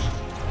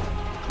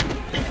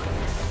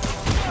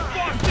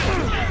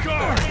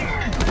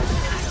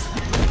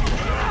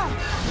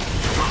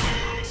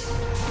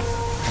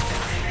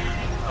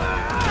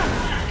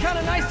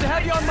 Kinda nice to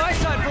have you on my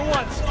side for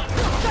once.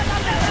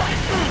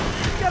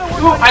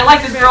 Ooh, I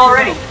like this girl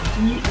already.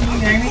 Can you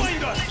marry me?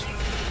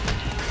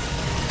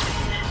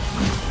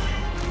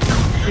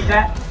 Like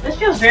that? This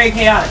feels very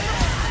chaotic.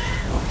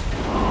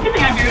 What do you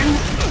think I'm doing?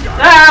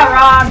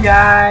 Ah, wrong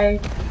guy.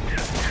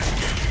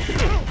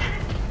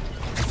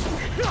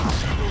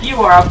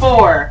 You are a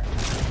 4.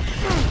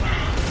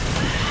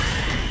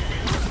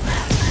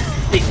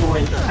 Big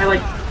boys. I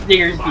like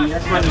Digger's B.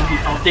 That's what it needs to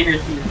be called.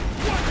 Digger's B.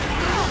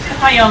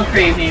 That's my own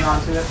crave name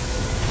onto it.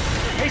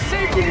 Hey,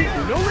 safety!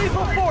 No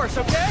lethal force,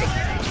 okay?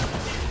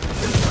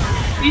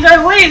 These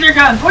are laser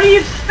guns! What do you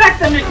expect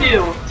them to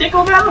do?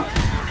 Tickle them?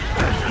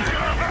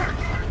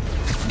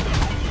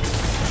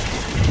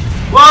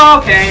 Whoa,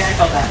 okay, I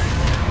felt that.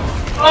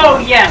 Oh,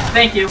 yes,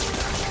 thank you.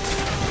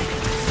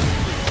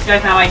 This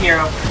guy's now my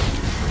hero.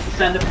 He's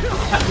kind of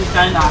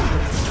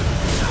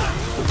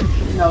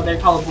noxious. No, they're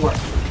called abort.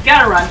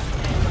 Gotta run.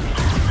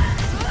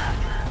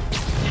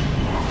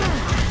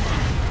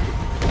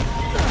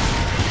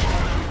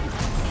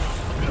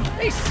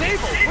 Hey,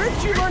 Sable, where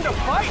did you learn to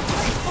fight?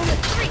 On the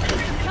street.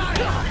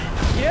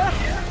 Yeah?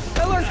 I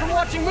learned from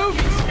watching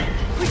movies.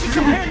 We should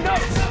compare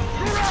notes.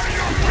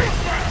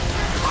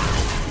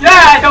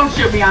 Yeah, don't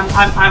shoot me.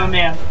 I'm a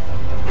man.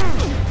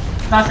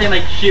 I'm not saying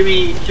like shoot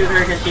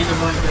her because she's a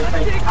woman. But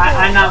like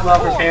I'm not well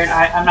prepared.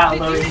 I'm not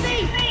loading.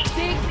 Big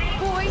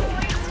boy.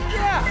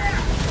 Yeah.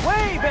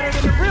 Way better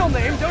than the real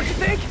name, don't you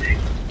think?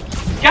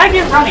 Gotta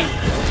get running.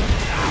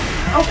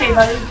 Okay,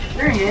 buddy.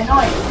 You're gonna get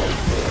annoying.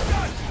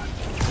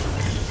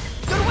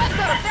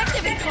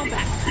 Effective in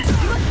combat. You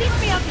must teach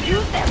me how to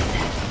use them.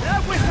 I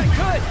wish I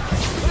could,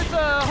 but it's a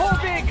whole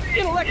big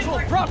intellectual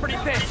property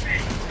thing.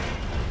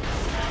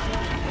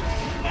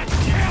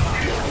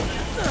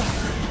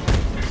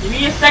 Give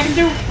me a second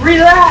to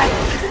relax.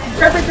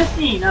 Interpret the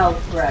scene. Oh,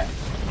 correct.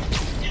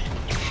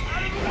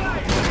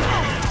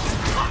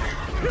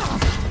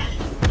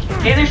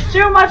 Okay, there's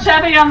too much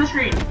happening on the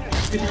screen.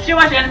 There's too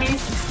much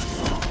enemies.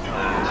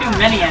 Too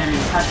many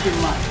enemies, not too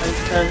much.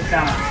 That doesn't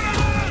sound like.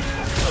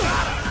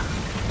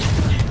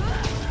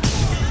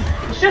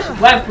 It's just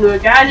web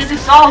fluid, guys. It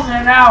dissolves in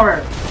an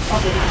hour.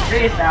 Also, it's the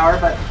greatest hour,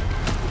 but...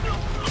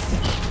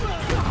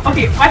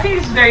 Okay, I think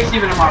this is very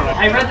stupid of Marvel.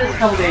 I read this a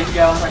couple days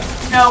ago, and I was like,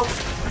 nope.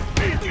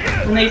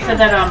 When they said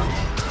that,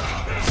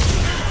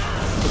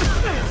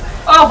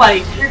 Oh,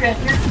 buddy, you're good.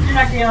 You're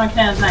not getting on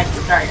 10 as nice.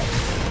 Sorry.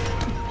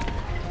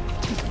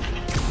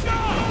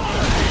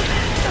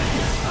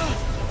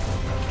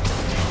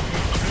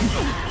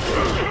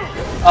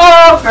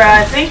 Oh,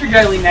 crap. Thanks for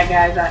juggling that,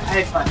 guys. I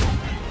had fun.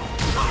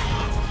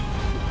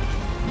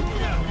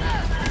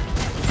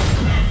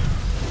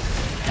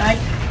 I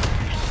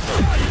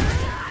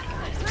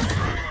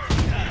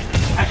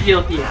have to deal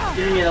with you.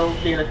 You're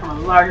gonna be able to come a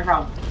larger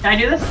problem. Can I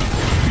do this?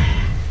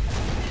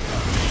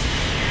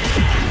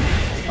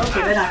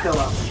 Okay, that did not go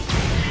well.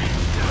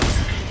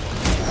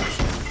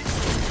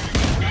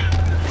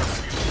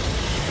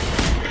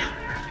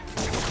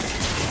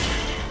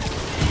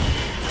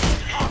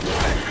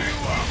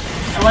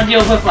 I want to deal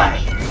with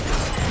Whiplash.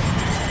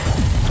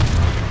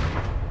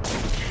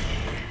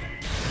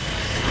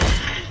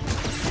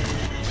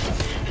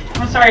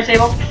 I'm sorry,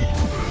 Sable.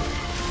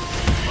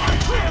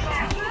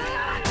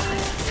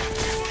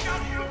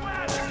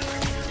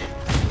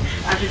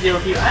 I have to deal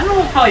with you. I don't know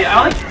what to tell you. I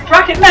like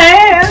Rocket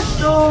Man!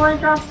 Still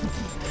like Rocket Man.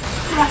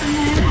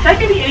 Is that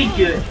gonna be any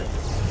good?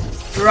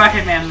 The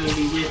Rocket Man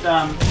movie with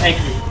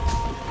Eggsy.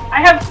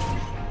 I have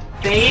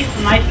faith.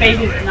 My faith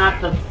is not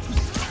the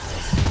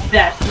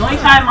best. The only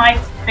time my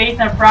faith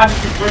in a project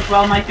has worked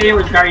well, my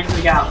favorite was Guardians of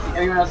the Galaxy.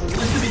 Everyone else says,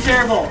 this could be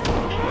terrible. I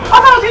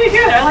thought it was gonna be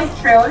good. I like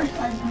the trailers.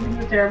 I didn't think it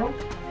was terrible. I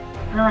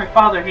remember my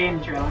father hating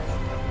the trailer.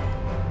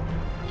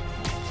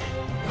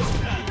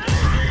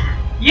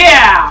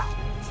 Yeah!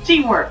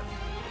 Teamwork!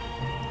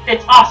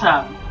 It's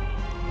awesome!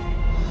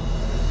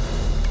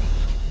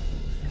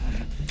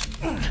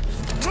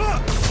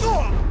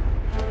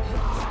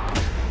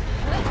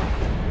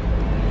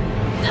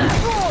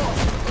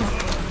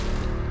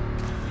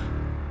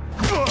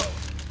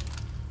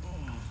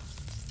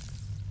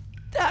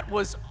 That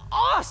was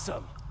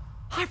awesome!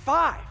 High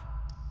five!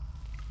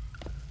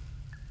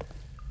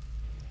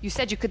 You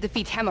said you could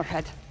defeat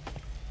Hammerhead.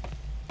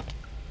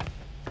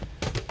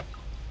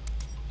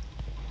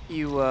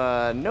 You,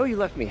 know you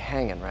left me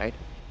hanging, right?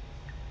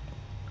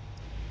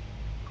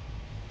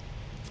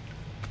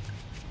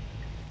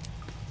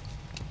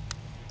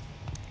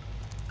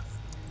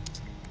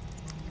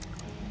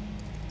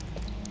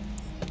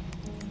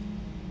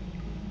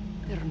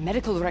 There are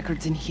medical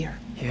records in here.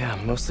 Yeah,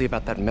 mostly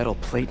about that metal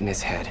plate in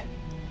his head.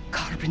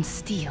 Carbon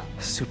steel.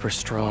 Super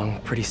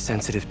strong, pretty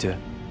sensitive to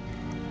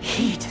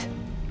heat.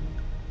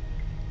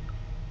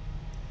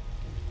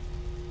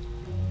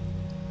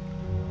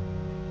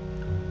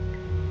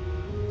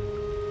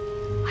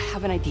 I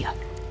have an idea.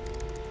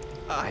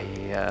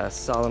 I,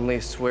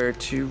 solemnly swear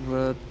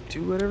to,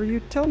 do whatever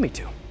you tell me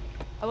to.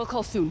 I will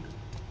call soon.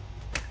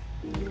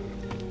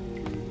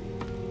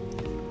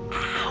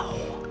 Ow.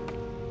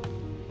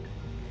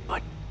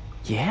 But,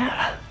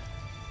 yeah.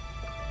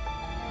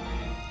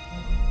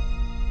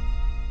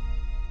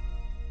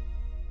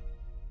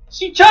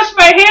 She touched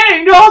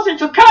Hannah knows and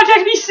she'll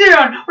contact me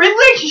soon.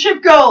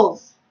 Relationship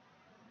goals.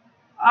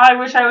 I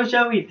wish I was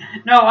Joey.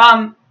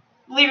 No,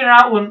 believe it or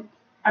not, when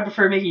I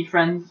prefer making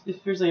friends,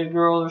 if there's like a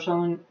girl or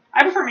something,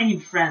 I prefer making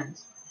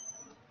friends.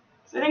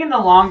 So I think in the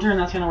long term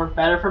that's gonna work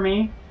better for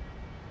me.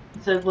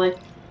 Instead of like,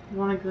 you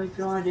wanna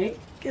go on a date?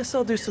 Guess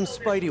I'll do some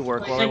Spidey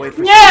work while I wait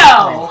for.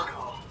 No!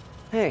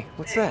 Hey,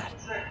 what's that?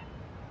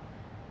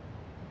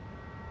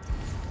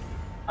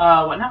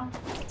 What now?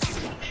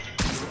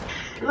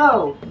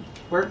 Hello.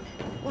 Work.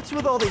 What's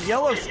with all the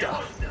yellow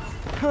stuff?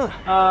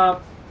 Huh.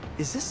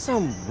 Is this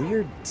some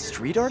weird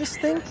street artist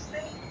thing?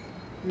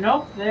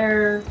 Nope,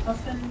 there's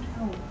something.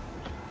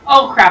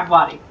 Oh crap,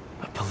 body.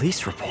 A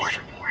police report.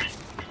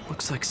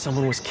 Looks like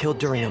someone was killed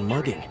during a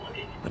mugging,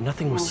 but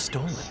nothing was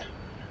stolen.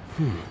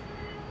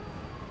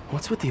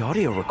 What's with the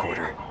audio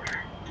recorder?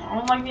 I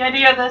don't like the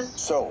idea of this.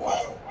 So,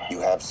 you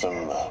have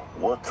some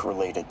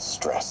work-related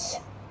stress.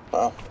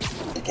 Well,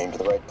 you came to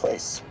the right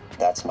place.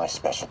 That's my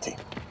specialty.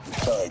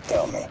 So they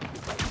tell me.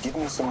 Give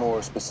me some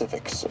more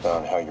specifics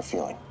about how you're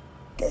feeling.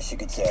 Guess you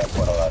could say I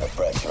put a lot of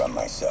pressure on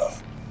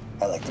myself.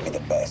 I like to be the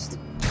best.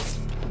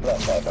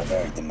 Plus, I have a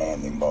very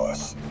demanding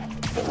boss.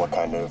 And what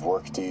kind of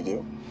work do you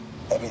do?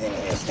 Everything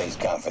here stays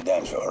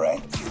confidential,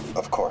 right?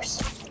 Of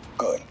course.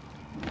 Good.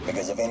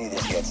 Because if any of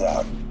this gets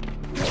out,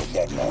 you're a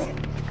dead man.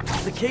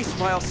 The case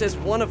file says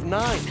 1 of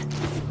 9.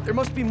 There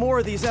must be more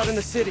of these out in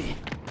the city.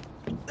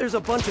 There's a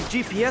bunch of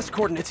GPS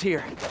coordinates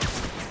here.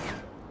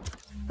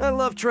 I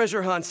love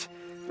treasure hunts,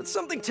 but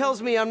something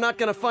tells me I'm not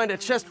gonna find a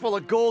chest full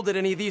of gold at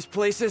any of these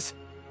places.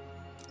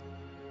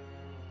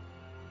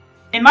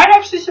 It might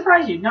actually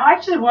surprise you. No, I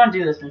actually want to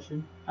do this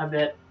mission a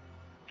bit.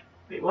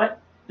 Wait, what?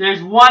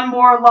 There's one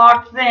more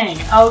locked thing.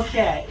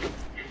 Okay.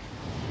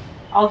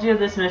 I'll do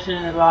this mission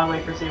and I'll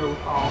wait for Sable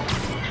to call.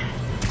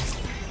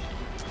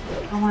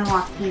 I want to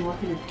lock B. What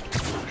could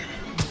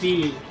it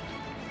be?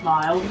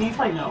 Mild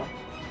gameplay? No.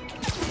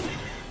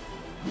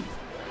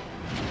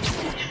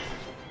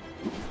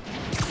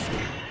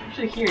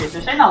 Actually curious.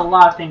 They're setting a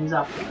lot of things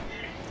up.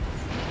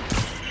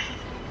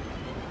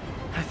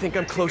 I think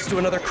I'm close to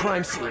another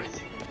crime scene.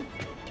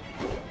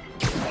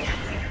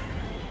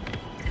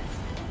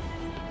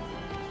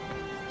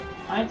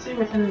 I'd say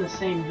within the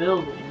same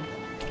building.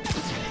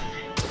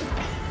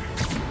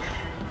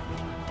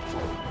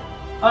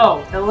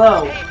 Oh,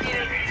 hello. Hey,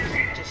 Peter.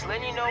 Just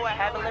letting you know I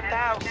haven't left the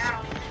house.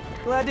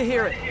 Glad to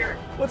hear it.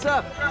 What's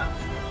up?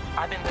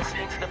 I've been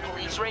listening to the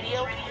police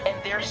radio,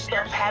 and there's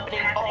stuff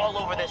happening all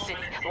over the city,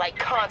 like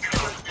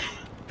constantly.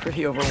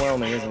 Pretty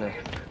overwhelming, isn't it?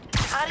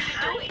 How do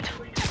you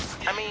do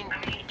it? I mean,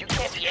 you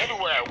can't be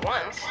everywhere at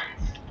once.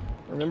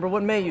 Remember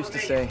what May used to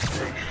say.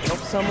 Help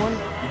someone,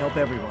 you help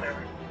everyone.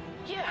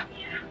 Yeah.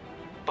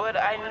 But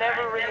I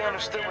never really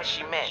understood what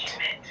she meant.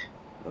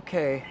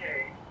 Okay.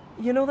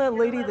 You know that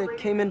lady that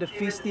came in to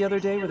feast the other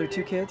day with her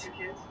 2 kids?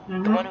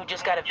 The one who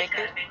just got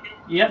evicted?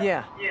 Yep.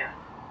 Yeah.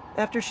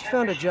 After she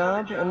found a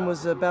job and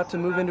was about to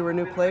move into her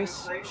new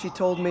place, she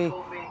told me,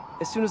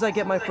 as soon as I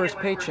get my first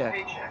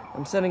paycheck,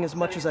 I'm sending as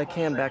much as I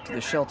can back to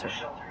the shelter.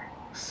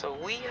 So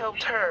we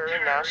helped her,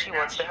 and now she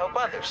wants to help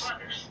others.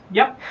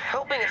 Yep.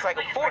 Helping is like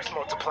a force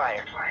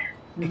multiplier.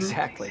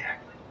 Exactly.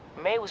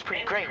 May was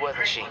pretty great,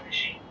 wasn't she?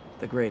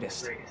 The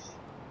greatest.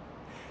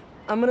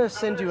 I'm gonna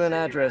send you an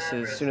address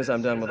as soon as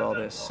I'm done with all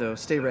this, so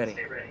stay ready.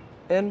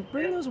 And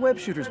bring those web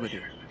shooters with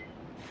you.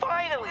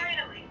 Finally!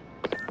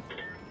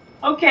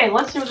 Okay,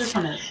 let's see what this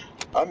one is.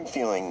 I'm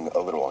feeling a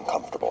little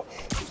uncomfortable.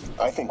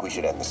 I think we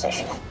should end the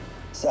session.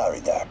 Sorry,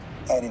 Doc.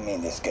 I didn't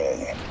mean to scare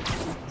you.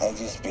 I've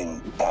just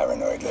been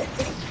paranoid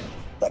lately.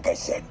 Like I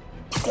said,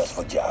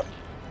 stressful job.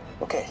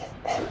 Okay.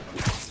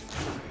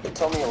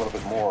 Tell me a little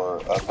bit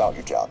more about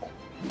your job.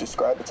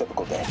 Describe a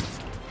typical day.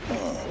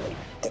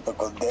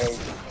 Typical day?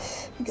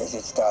 Guess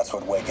it starts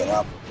with waking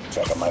up,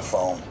 checking my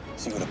phone,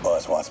 see what the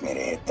boss wants me to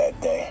hit that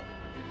day.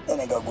 Then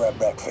I go grab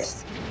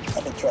breakfast.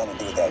 I've been trying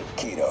to do that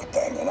keto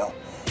thing, you know?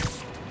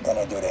 Then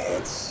I do the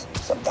hits.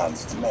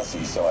 Sometimes it's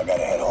messy, so I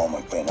gotta head home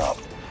and clean up.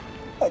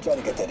 I try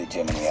to get to the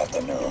gym in the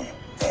afternoon,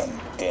 and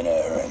dinner,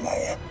 and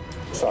I...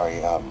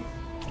 Sorry,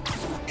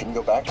 can you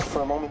go back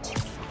for a moment?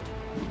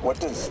 What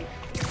does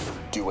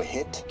do a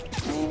hit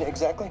mean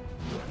exactly?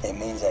 It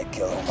means I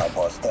kill who my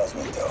boss tells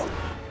me to.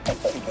 I'm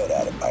pretty good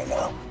at it by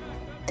now.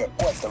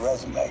 What's the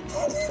resume?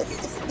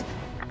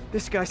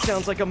 This guy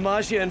sounds like a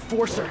Maggia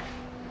enforcer.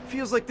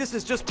 Feels like this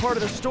is just part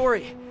of the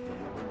story.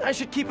 I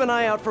should keep an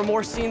eye out for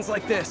more scenes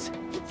like this.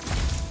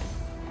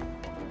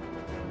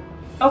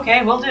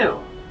 Okay, will do.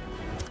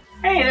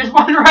 Hey, there's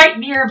one right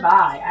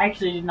nearby. I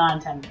actually did not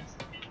intend this.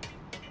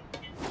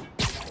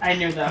 I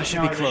knew that. I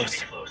should be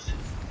close.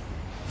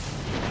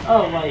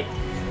 Oh, like...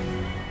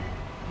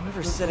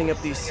 Whoever's setting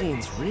up these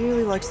scenes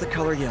really likes the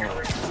color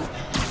yellow.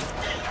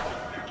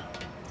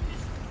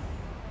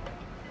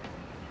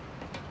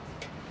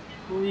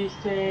 Please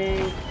take,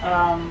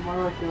 what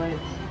do I do?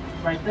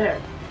 It's right there.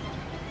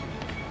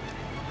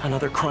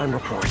 Another crime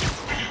report.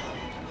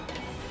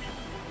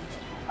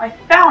 I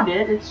found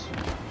it. It's...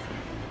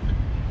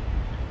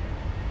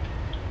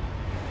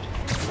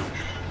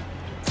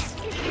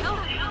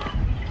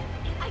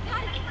 I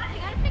got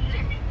it.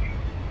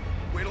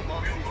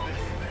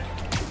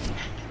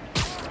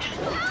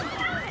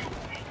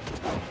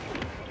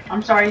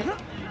 I'm sorry.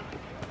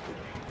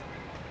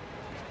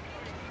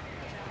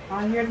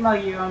 I'm here to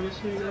mug you. I'm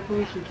just here to get a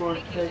police report.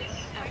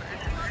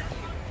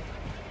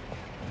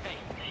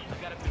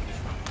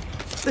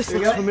 This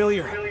looks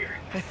familiar.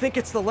 I think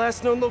it's the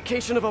last known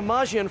location of a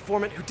Maggia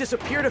informant who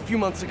disappeared a few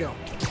months ago.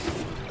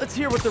 Let's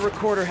hear what the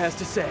recorder has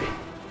to say.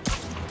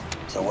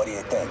 So what do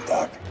you think,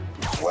 Doc?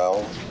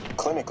 Well,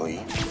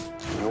 clinically,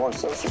 you're a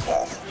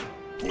sociopath.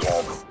 You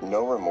have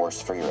no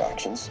remorse for your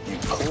actions. You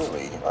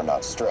clearly are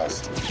not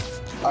stressed.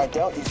 I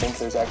doubt you think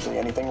there's actually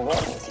anything wrong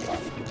with you.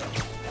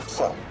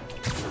 So,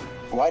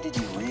 why did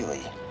you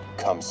really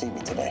come see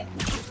me today?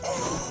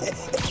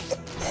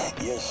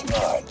 You're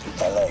smart.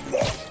 I like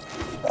that.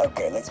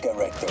 Okay, let's get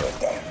right to it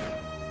then.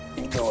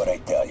 You do what I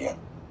tell you,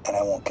 and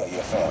I won't kill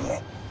your family.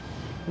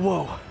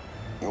 Whoa.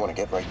 You want to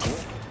get right to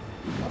it?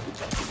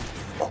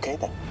 Okay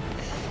then.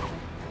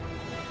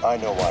 I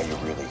know why you're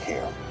really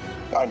here.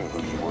 I knew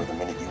who you were the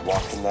minute you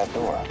walked in that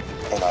door.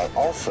 And I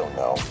also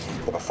know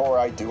that before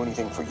I do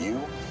anything for you,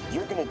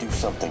 you're gonna do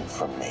something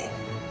for me.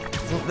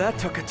 Well, that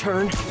took a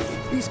turn.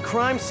 These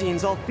crime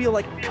scenes all feel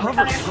like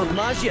covers for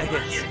Maggia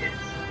hits.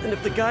 And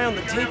if the guy on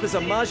the tape is a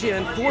Maggia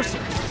enforcer,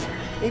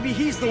 maybe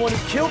he's the one who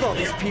killed all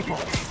these people.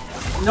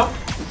 Nope.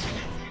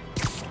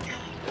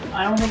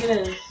 I don't think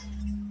it is.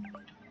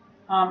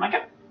 I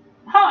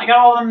got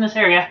all of them in this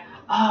area.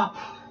 I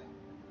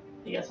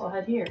guess I'll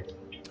head here.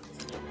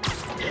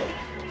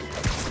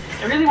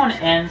 I really want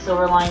to end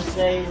Silverline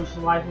today, which is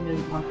why I think this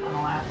is one kind of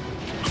last.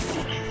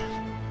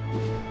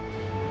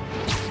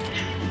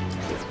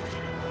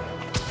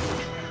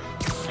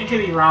 I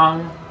could be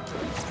wrong.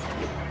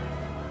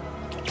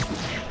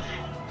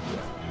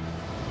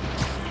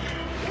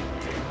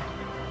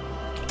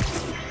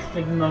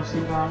 Like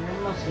mostly wrong.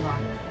 I'm mostly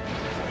wrong.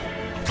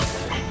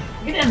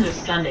 We can end this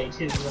Sunday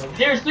too, though.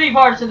 There's 3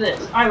 parts to this.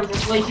 I was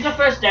just late to the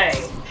first day.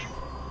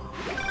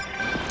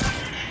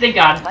 Thank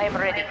God. I am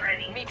ready.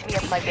 Meet me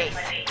at my base.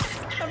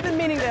 I've been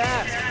meaning to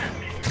ask.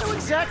 How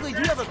exactly do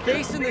you have a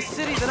base in the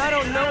city that I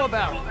don't know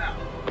about?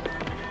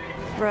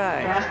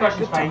 Right. Last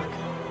question's fine.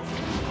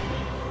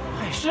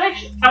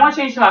 I want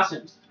to change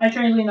costumes. I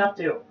strangely enough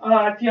do.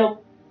 I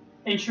feel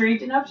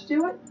intrigued enough to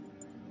do it.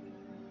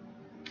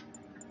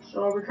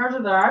 So because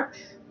of that,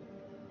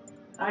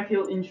 I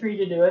feel intrigued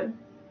to do it.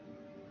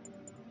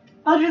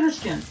 I'll do the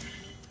skin.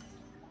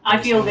 I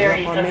feel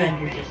very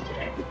Avengers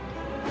today.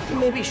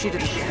 Maybe she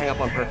didn't hang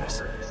up on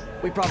purpose.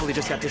 We probably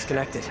just got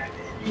disconnected.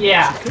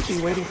 Yeah. She could be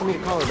waiting for me to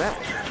call her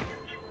back.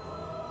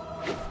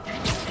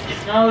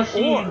 No, or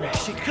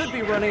she could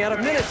be running out of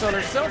minutes on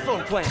her cell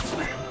phone plan.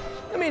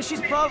 I mean,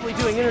 she's probably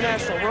doing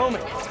international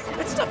roaming.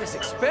 That stuff is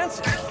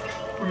expensive.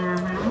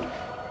 Mm-hmm.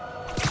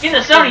 Get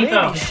a Sony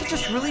phone. She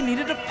just really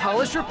needed to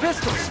polish her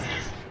pistols.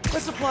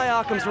 Let's apply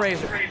Occam's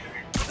razor.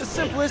 The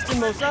simplest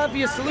and most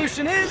obvious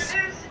solution is...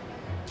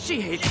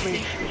 she hates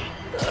me.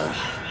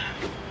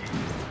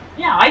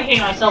 Yeah, I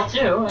hate myself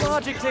too.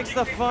 Logic takes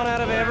the fun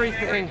out of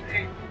everything.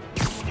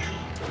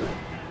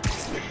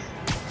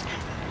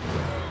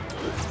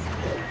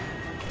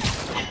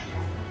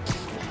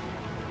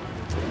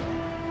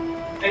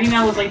 I think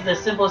that was like the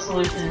simplest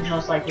solution and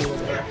most likely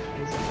was there.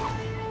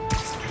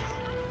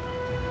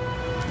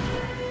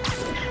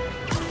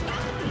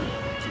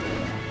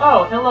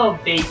 Oh, hello,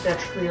 base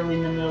that's clearly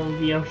in the middle of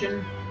the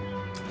ocean.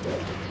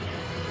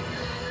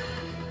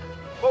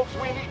 Folks,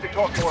 we need to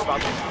talk more about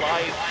this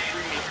live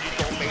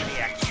streaming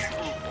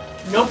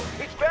egomaniac. Nope.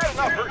 It's bad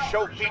enough her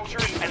show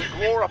features and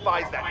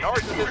glorifies that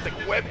narcissistic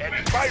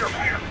webhead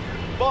Spider-Man,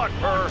 but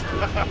her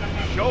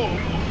show...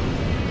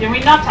 Can we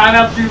not talk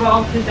about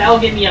Screwball? Because that will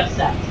get me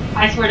upset.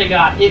 I swear to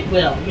God, it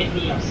will get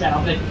me upset.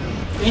 I'll be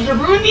going to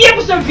ruin the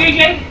episode,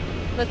 JJ!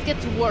 Let's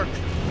get to work.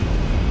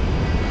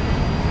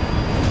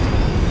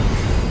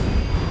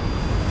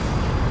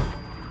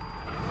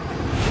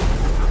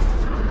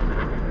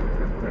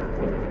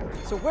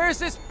 So where's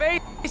this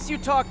base you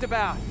talked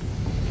about?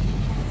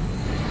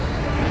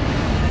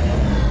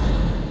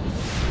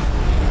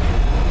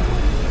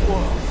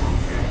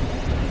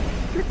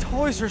 Whoa. Your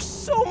toys are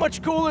so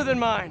much cooler than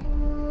mine.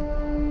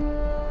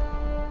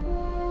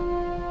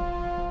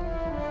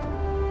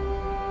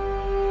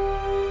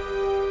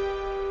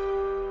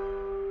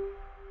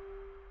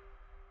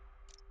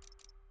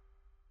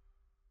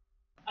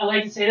 I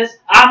like to say this,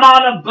 I'm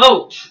on a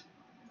boat!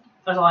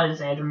 That's all I had to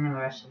say. I don't remember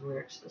the rest of the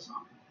lyrics of the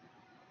song.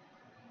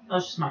 That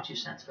was just my 2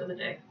 cents for the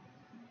day.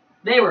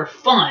 They were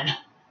fun!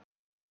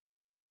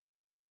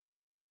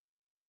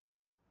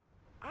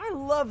 I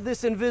love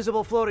this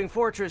invisible floating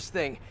fortress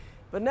thing,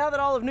 but now that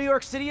all of New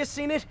York City has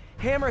seen it,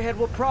 Hammerhead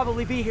will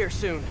probably be here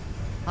soon.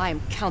 I am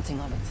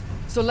counting on it,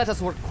 so let us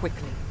work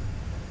quickly.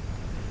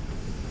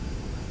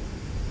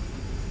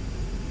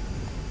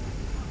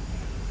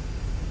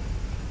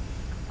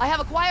 I have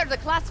acquired a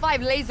Class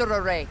 5 laser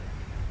array.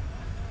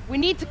 We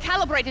need to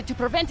calibrate it to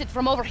prevent it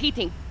from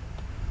overheating.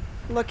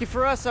 Lucky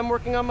for us, I'm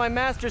working on my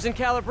master's in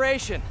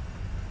calibration.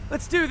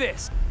 Let's do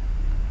this.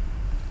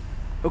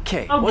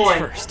 Okay, what's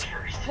first?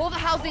 Pull the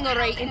housing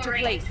array into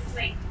place.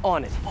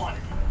 On it.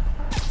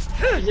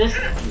 Is this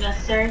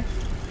necessary?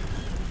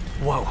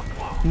 Whoa.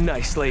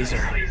 Nice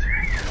laser.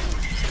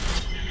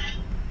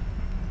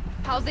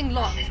 Housing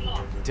locked.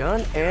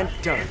 Done and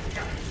done.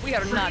 We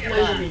are not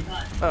done.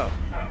 Oh.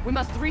 We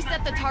must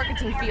reset the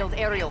targeting field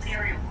aerials.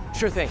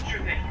 Sure thing.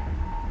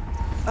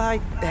 I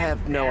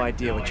have no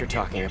idea what you're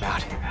talking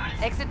about.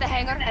 Exit the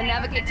hangar and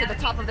navigate to the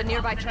top of the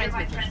nearby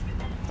transmitters.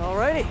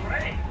 Alrighty.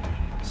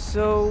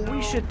 So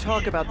we should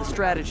talk about the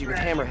strategy with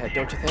Hammerhead,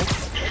 don't you think?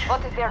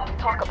 What is there to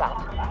talk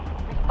about?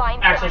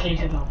 Find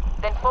him,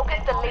 then focus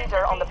the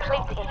laser on the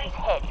plate in his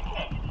head.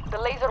 The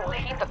laser will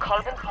heat the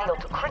carbon steel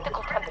to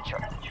critical temperature,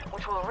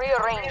 which will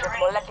rearrange its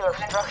molecular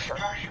structure.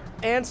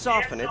 And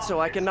soften it so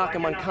I can knock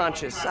him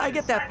unconscious. I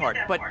get that part,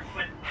 but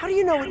how do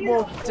you know it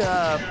won't,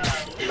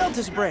 melt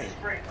his brain?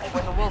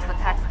 When the wolf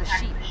attacks the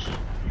sheep,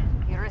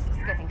 he risks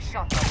getting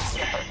shot by the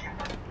shepherd.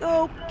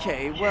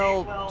 Okay,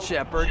 well,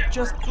 Shepard,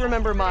 just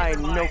remember my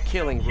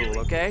no-killing rule,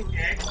 okay?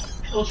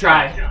 We'll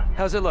try.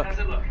 How's it look?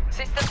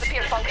 Systems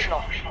appear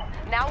functional.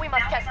 Now we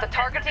must test the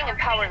targeting and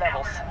power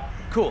levels.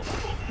 Cool.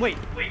 Wait,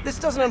 this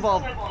doesn't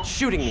involve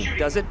shooting me,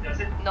 does it?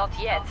 Not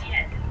yet.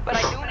 But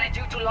I do need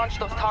you to launch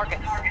those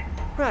targets.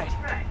 Right.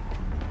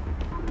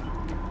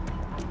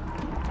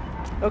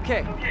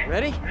 Okay,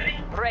 ready?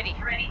 Ready.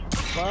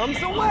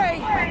 Bombs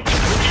away!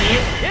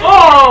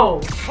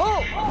 Oh!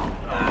 Oh!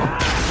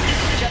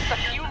 Just a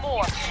few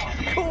more.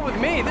 Cool with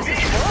me, this is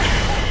fun!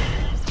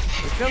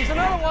 Here comes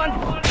another one!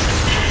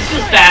 This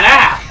is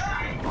badass!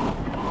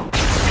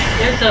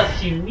 There's a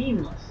few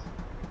meaningless.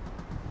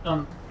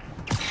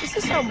 Is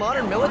this how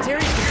modern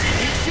military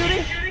is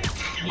shooting?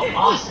 Oh,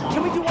 awesome.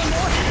 Can we do one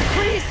more?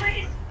 Please?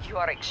 You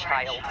are a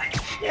child.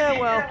 Yeah,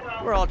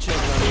 well, we're all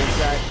children on the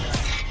inside.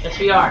 Yes,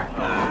 we are.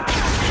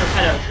 We're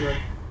pedos who are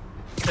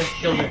just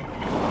children.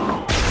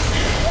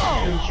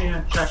 You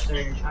shouldn't trust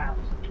their child.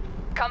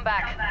 Come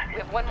back. We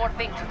have one more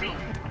thing to do.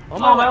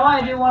 Oh, I want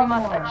to do one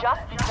more.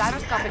 Adjust the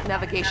Gyroscopic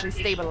navigation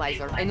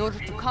stabilizer in order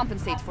to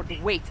compensate for the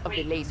weight of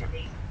the laser.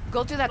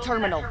 Go to that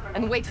terminal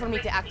and wait for me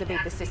to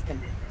activate the system.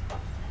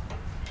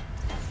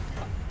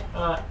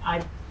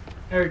 I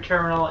heard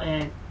terminal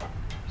and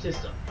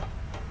system.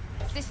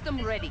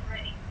 System ready.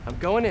 I'm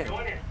going in.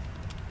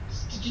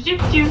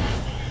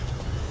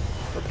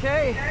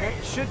 Okay,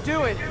 that should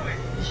do it.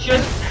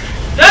 Should.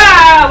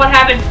 Ah! What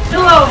happened?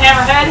 Hello,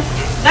 Hammerhead.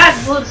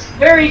 That looks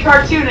very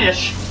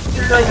cartoonish.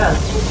 It really does.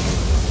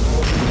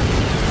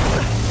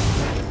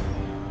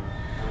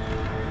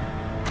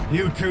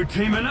 You two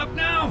teaming up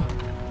now?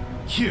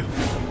 Cute.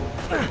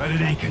 But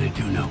it ain't gonna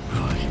do no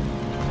good.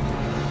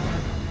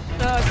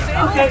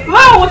 Okay.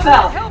 Whoa! What the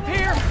hell? Help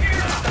here!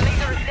 The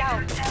laser is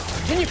down.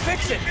 Can you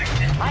fix it?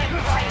 I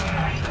am trying.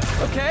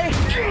 Okay.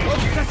 Well,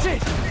 that's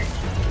it.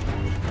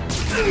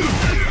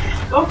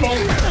 Okay.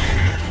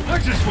 I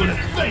just want to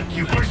thank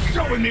you for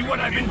showing me what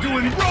I've been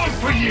doing wrong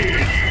for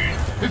years.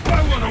 If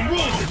I want to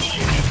rule this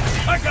shit,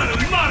 I gotta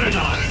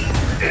modernize,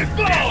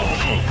 evolve.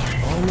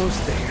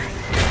 Almost there.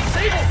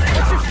 Sable,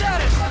 what's your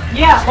status?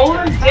 Yeah, hold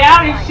him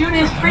down and shoot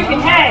his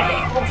freaking head.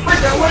 Well,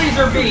 freaking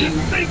laser beam.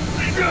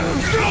 Do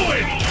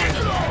it.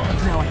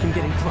 Now I can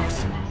get in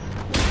close.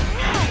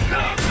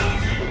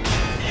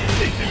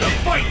 This is a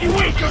fight you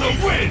ain't gonna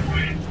win.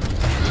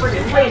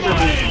 Freaking laser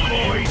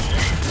beam.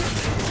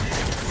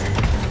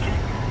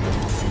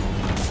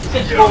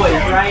 It's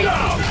boys, right?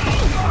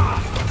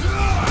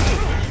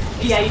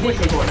 Yeah, you did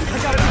say boys. I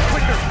gotta be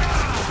quicker.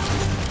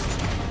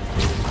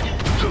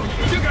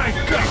 You guys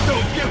just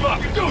don't give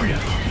up, do ya?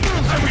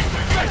 I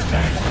respect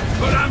that,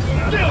 but I'm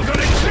still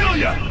gonna kill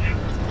ya!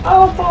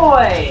 Oh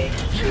boy!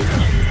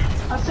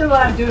 I'm still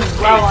glad I'm doing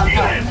well on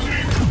time.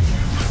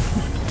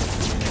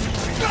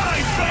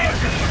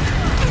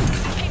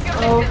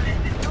 Oh.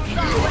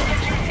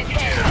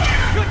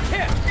 Good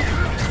hit!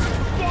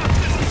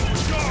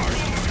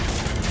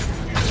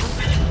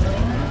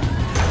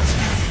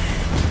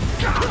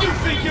 You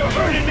think you're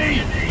hurting me?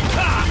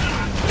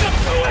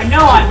 I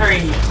know I'm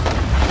hurting you.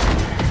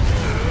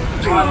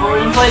 Come on, hold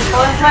in place,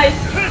 hold in place.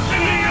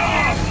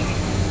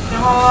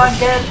 Come on,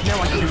 get. Now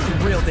I can do some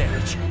real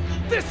damage.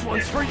 This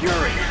one's for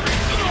Yuri.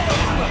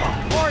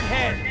 Hard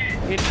head.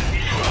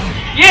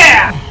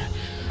 Yeah!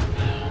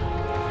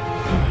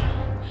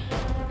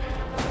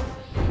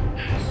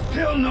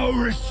 Still no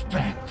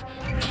respect.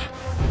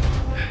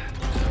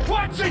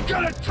 What's it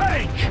gonna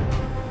take?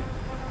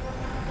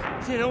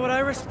 You know what I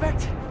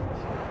respect?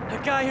 A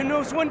guy who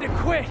knows when to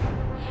quit.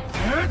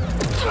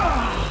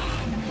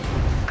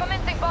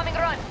 Commencing bombing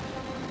run.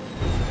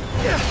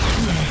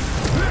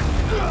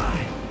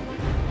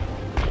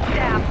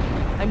 Damn,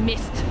 I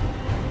missed.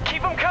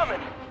 Keep them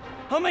coming.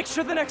 I'll make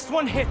sure the next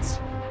one hits.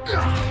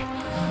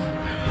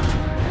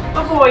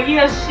 Oh boy, he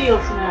has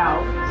shields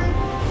now.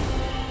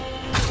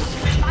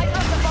 I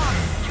got the bomb.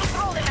 You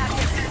throw them at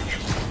him.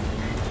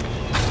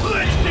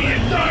 Let's see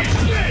it done.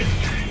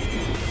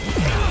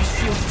 This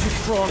shield's too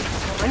strong.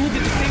 I need to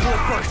disable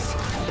it first.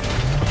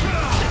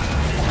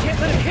 Can't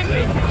let it hit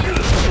me.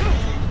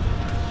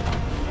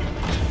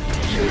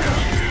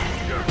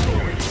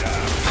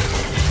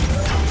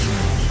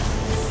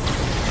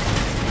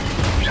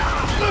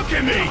 Look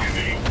at me!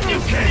 You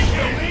can't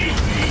kill me!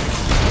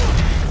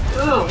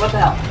 Ooh, what the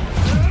hell?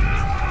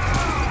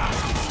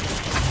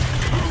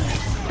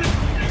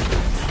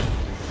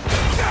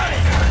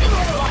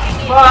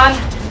 Come on.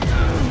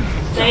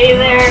 Stay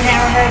there,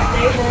 Hammerhead.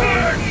 Stay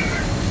there.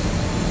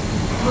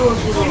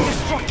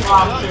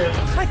 Monster.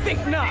 I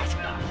think not.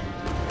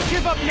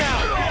 Give up now,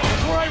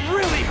 or I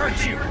really hurt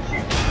you.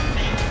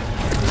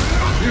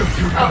 You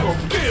two have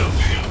skills.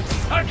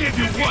 I give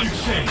you one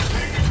chance.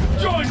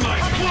 Join my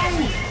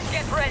crew.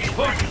 Get ready.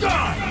 Or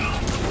die.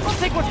 I'll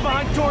take what's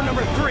behind door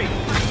number 3.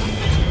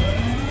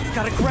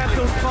 Gotta grab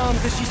those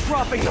bombs as she's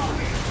dropping them.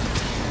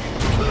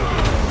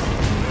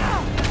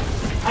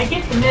 I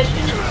get the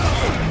mission.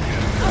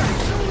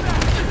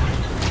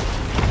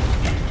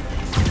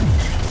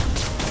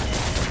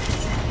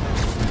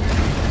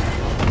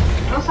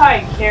 Notice how I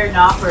care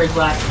not for his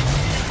weapon.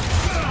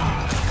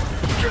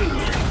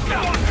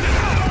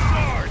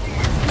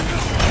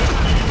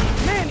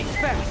 Man, he's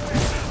fast.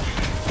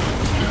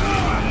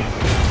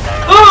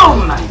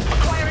 Boom!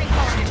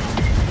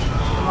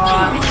 Come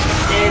on,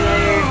 stay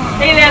there.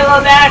 Stay there,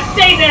 little dad.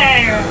 Stay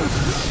there!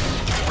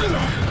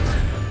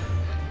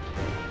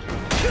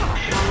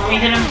 Let me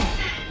hit him.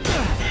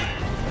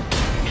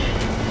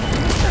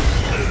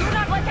 Do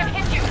not let him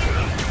hit you.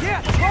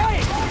 Yeah, try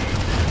it.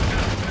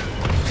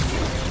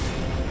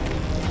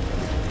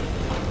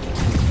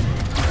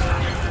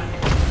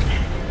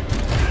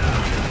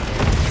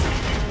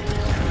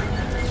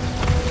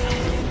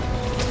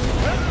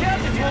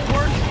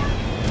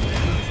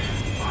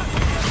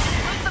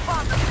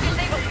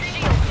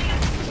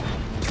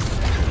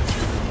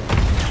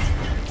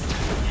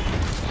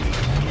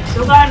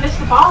 Still gotta miss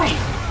the volley.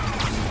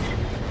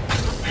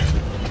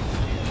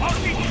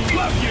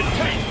 Love your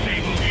taste,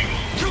 Sable.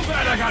 Too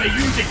bad I gotta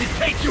use it to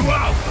take you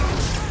out.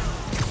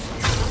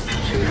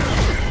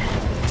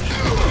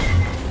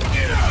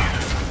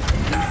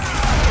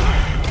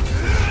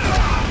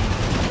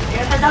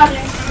 Yes, I'm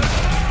dodging.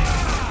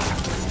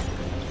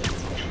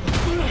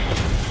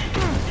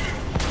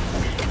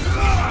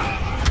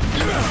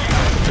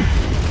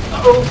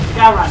 Uh-oh,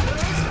 gotta run.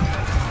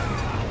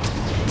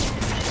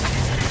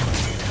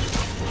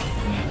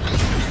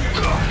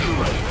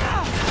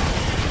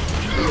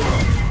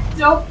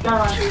 Nope, gotta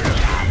run.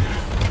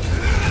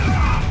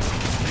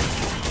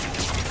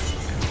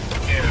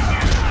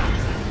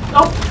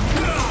 Nope.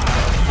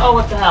 Oh,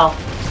 what the hell?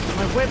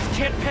 My webs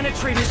can't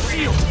penetrate his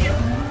shield.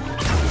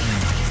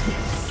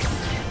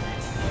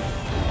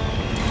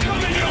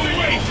 Coming your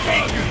way,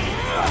 Faker.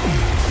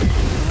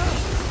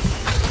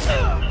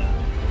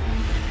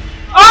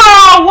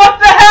 Oh, what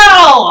the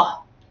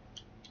hell?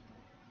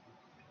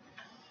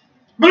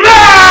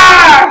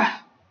 Blah!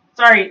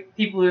 Sorry,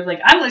 people who are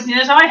like, I'm listening to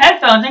this on my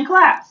headphones in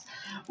class.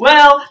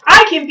 Well,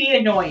 I can be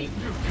annoying.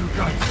 You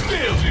got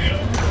skills.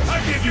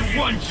 I give you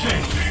one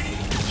chance.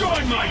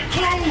 Join my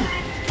crew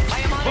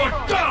or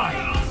die.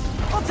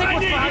 I'll take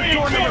what's behind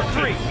door number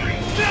 3.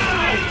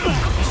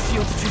 The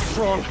shield's too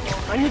strong.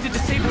 I need to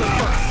disable it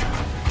first.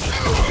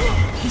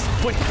 He's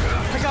quick.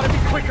 I gotta be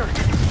quicker.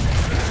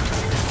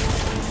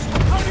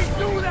 How'd he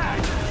do that?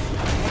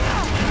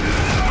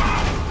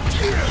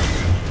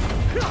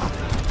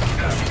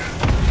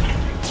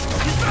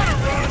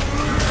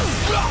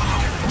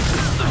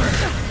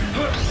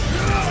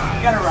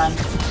 You gotta run.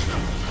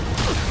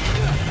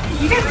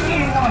 You guys are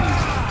getting annoying.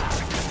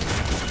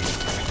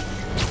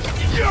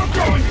 You're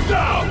going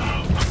down!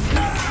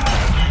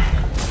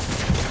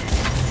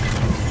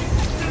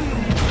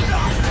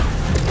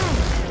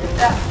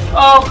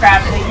 Oh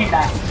crap, they came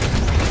back.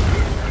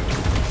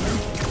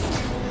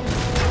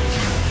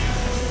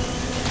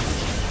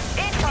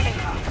 Incoming.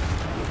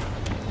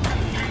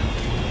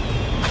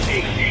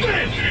 Eat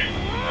this!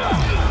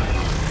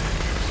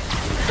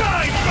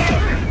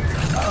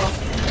 Uh-oh.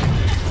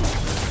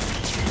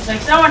 It's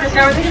like someone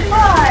discovered they can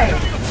fly!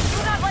 Do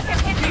not let him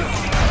hit you.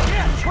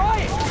 Yeah, try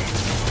it!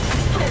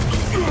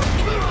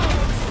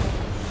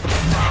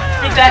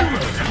 Take that!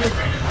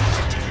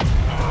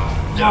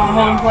 Come on,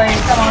 home plate.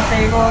 Come on,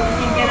 Sable. You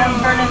can get him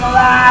burning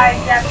alive.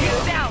 That's it.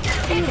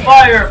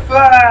 Fire!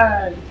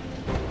 Bang!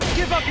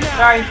 Give up now!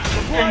 Sorry,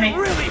 Before didn't I make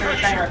really hurt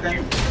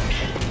you.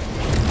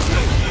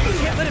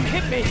 Can't let him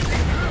hit me!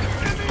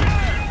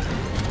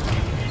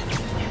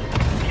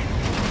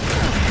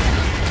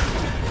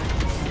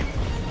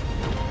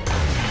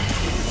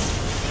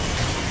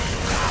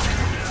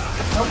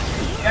 Nope,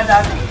 got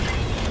that.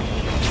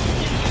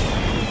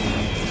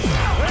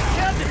 Let's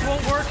have this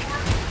won't work!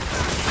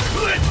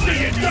 Let's see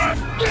it done!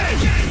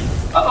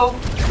 Uh-oh.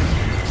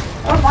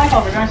 That was my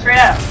fault, we're going straight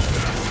at him.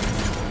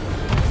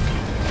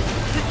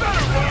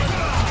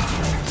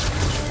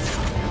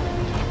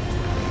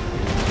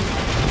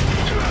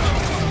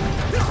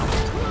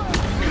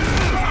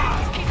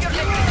 Keep your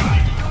distance.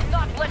 Do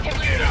not let him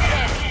use his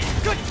head.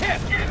 Good tip!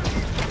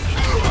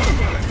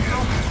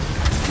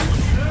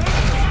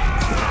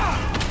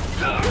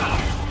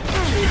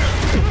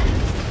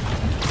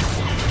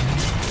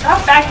 Stop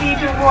backing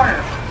into a corner.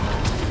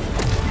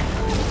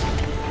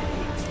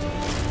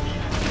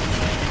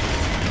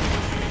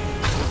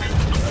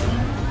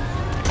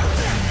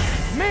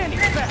 Man, he's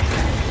fast!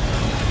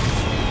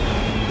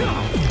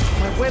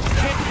 My webs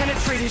can't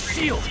penetrate his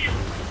shield!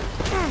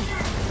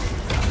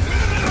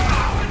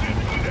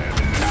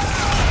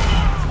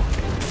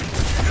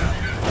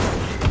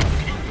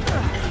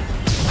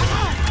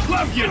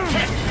 Love your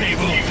tech,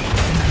 Sable.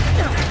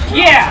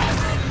 Yeah!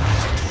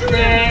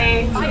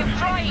 Stay. I am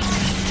trying.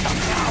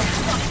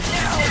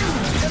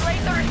 The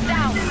laser is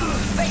down.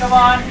 Come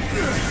on.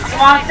 Come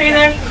on, stay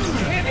there.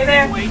 Stay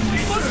there.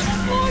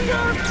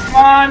 Come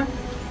on.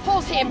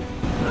 Hold him.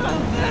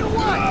 Then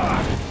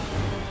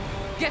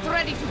what? Get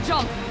ready to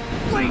jump.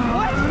 Wait,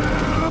 what?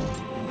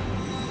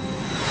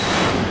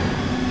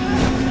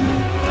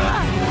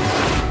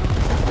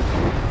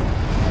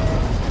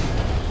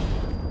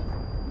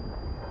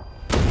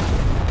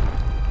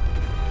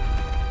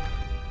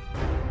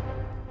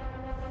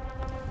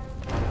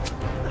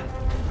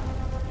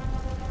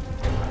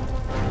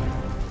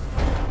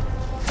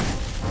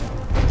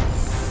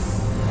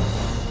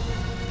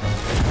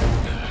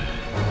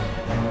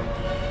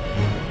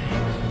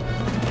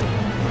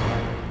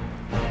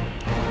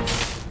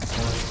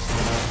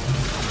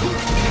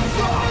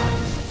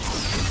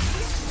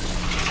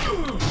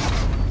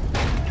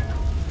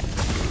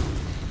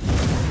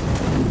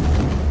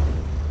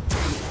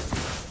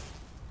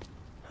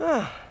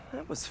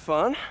 That was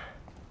fun.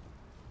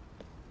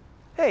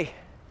 Hey,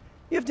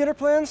 you have dinner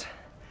plans?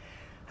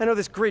 I know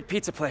this great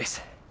pizza place.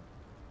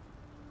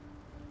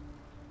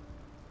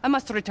 I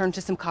must return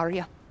to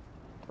Symkaria.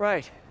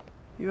 Right.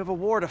 You have a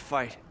war to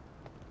fight.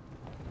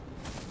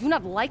 I do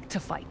not like to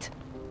fight.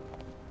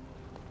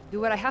 Do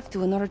what I have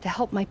to in order to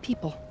help my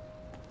people.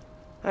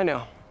 I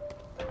know.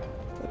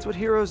 That's what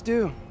heroes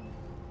do.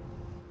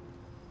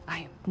 I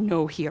am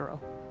no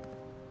hero.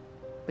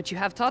 But you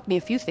have taught me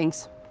a few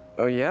things.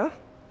 Oh yeah?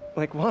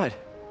 Like what?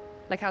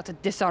 Like how to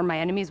disarm my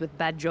enemies with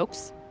bad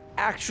jokes.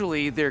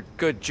 Actually, they're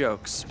good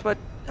jokes, but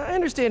I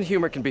understand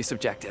humor can be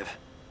subjective.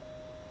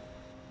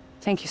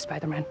 Thank you,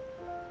 Spider-Man.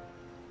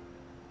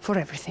 For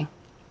everything.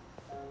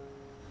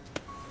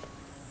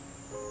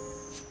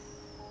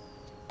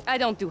 I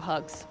don't do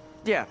hugs.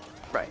 Yeah,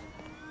 right.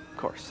 Of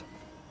course.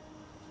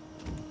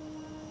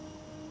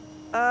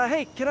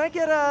 Hey, can I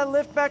get a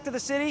lift back to the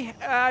city?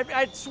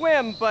 I'd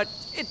swim, but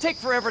it'd take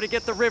forever to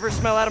get the river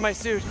smell out of my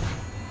suit.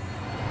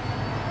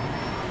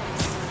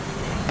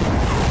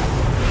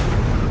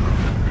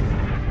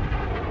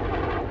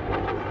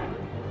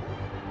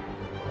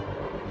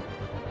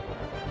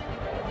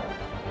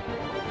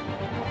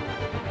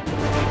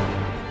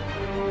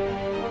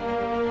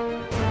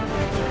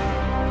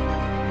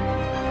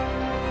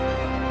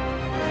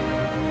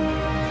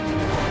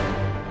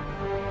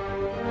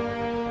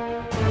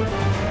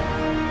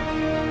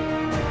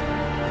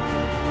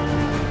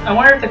 I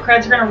wonder if the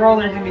credits are gonna roll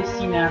and it's gonna be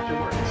seen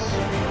afterwards.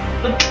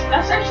 But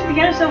that's actually the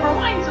end of Silver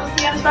Lining, so it's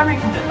the end of Spider-Man.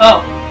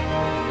 Oh!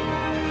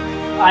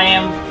 I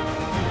am...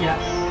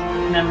 yes.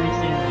 Memory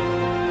Stanley.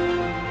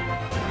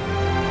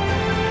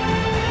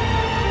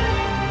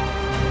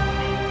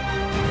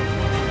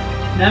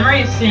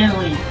 Memory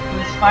Stanley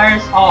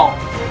inspires all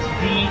to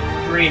be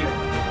greater.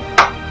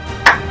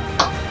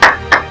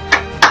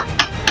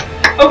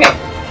 Okay.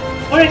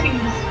 What do I think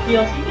of this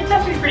DLC? It's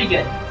actually pretty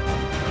good.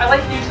 I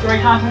like the new story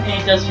content,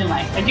 and it does feel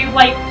nice. I do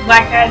like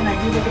Black Cat, and I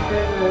do like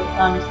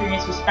the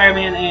experience with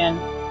Spider-Man and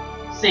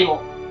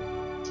Sable.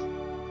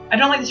 I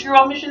don't like the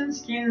screw-off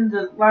missions. Getting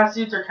the last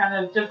suits are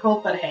kind of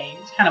difficult, but hey,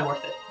 it's kind of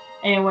worth it.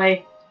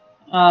 Anyway,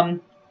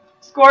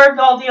 score of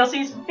all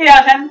DLCs, 8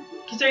 out of 10.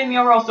 Considering the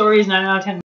overall story is 9 out of 10.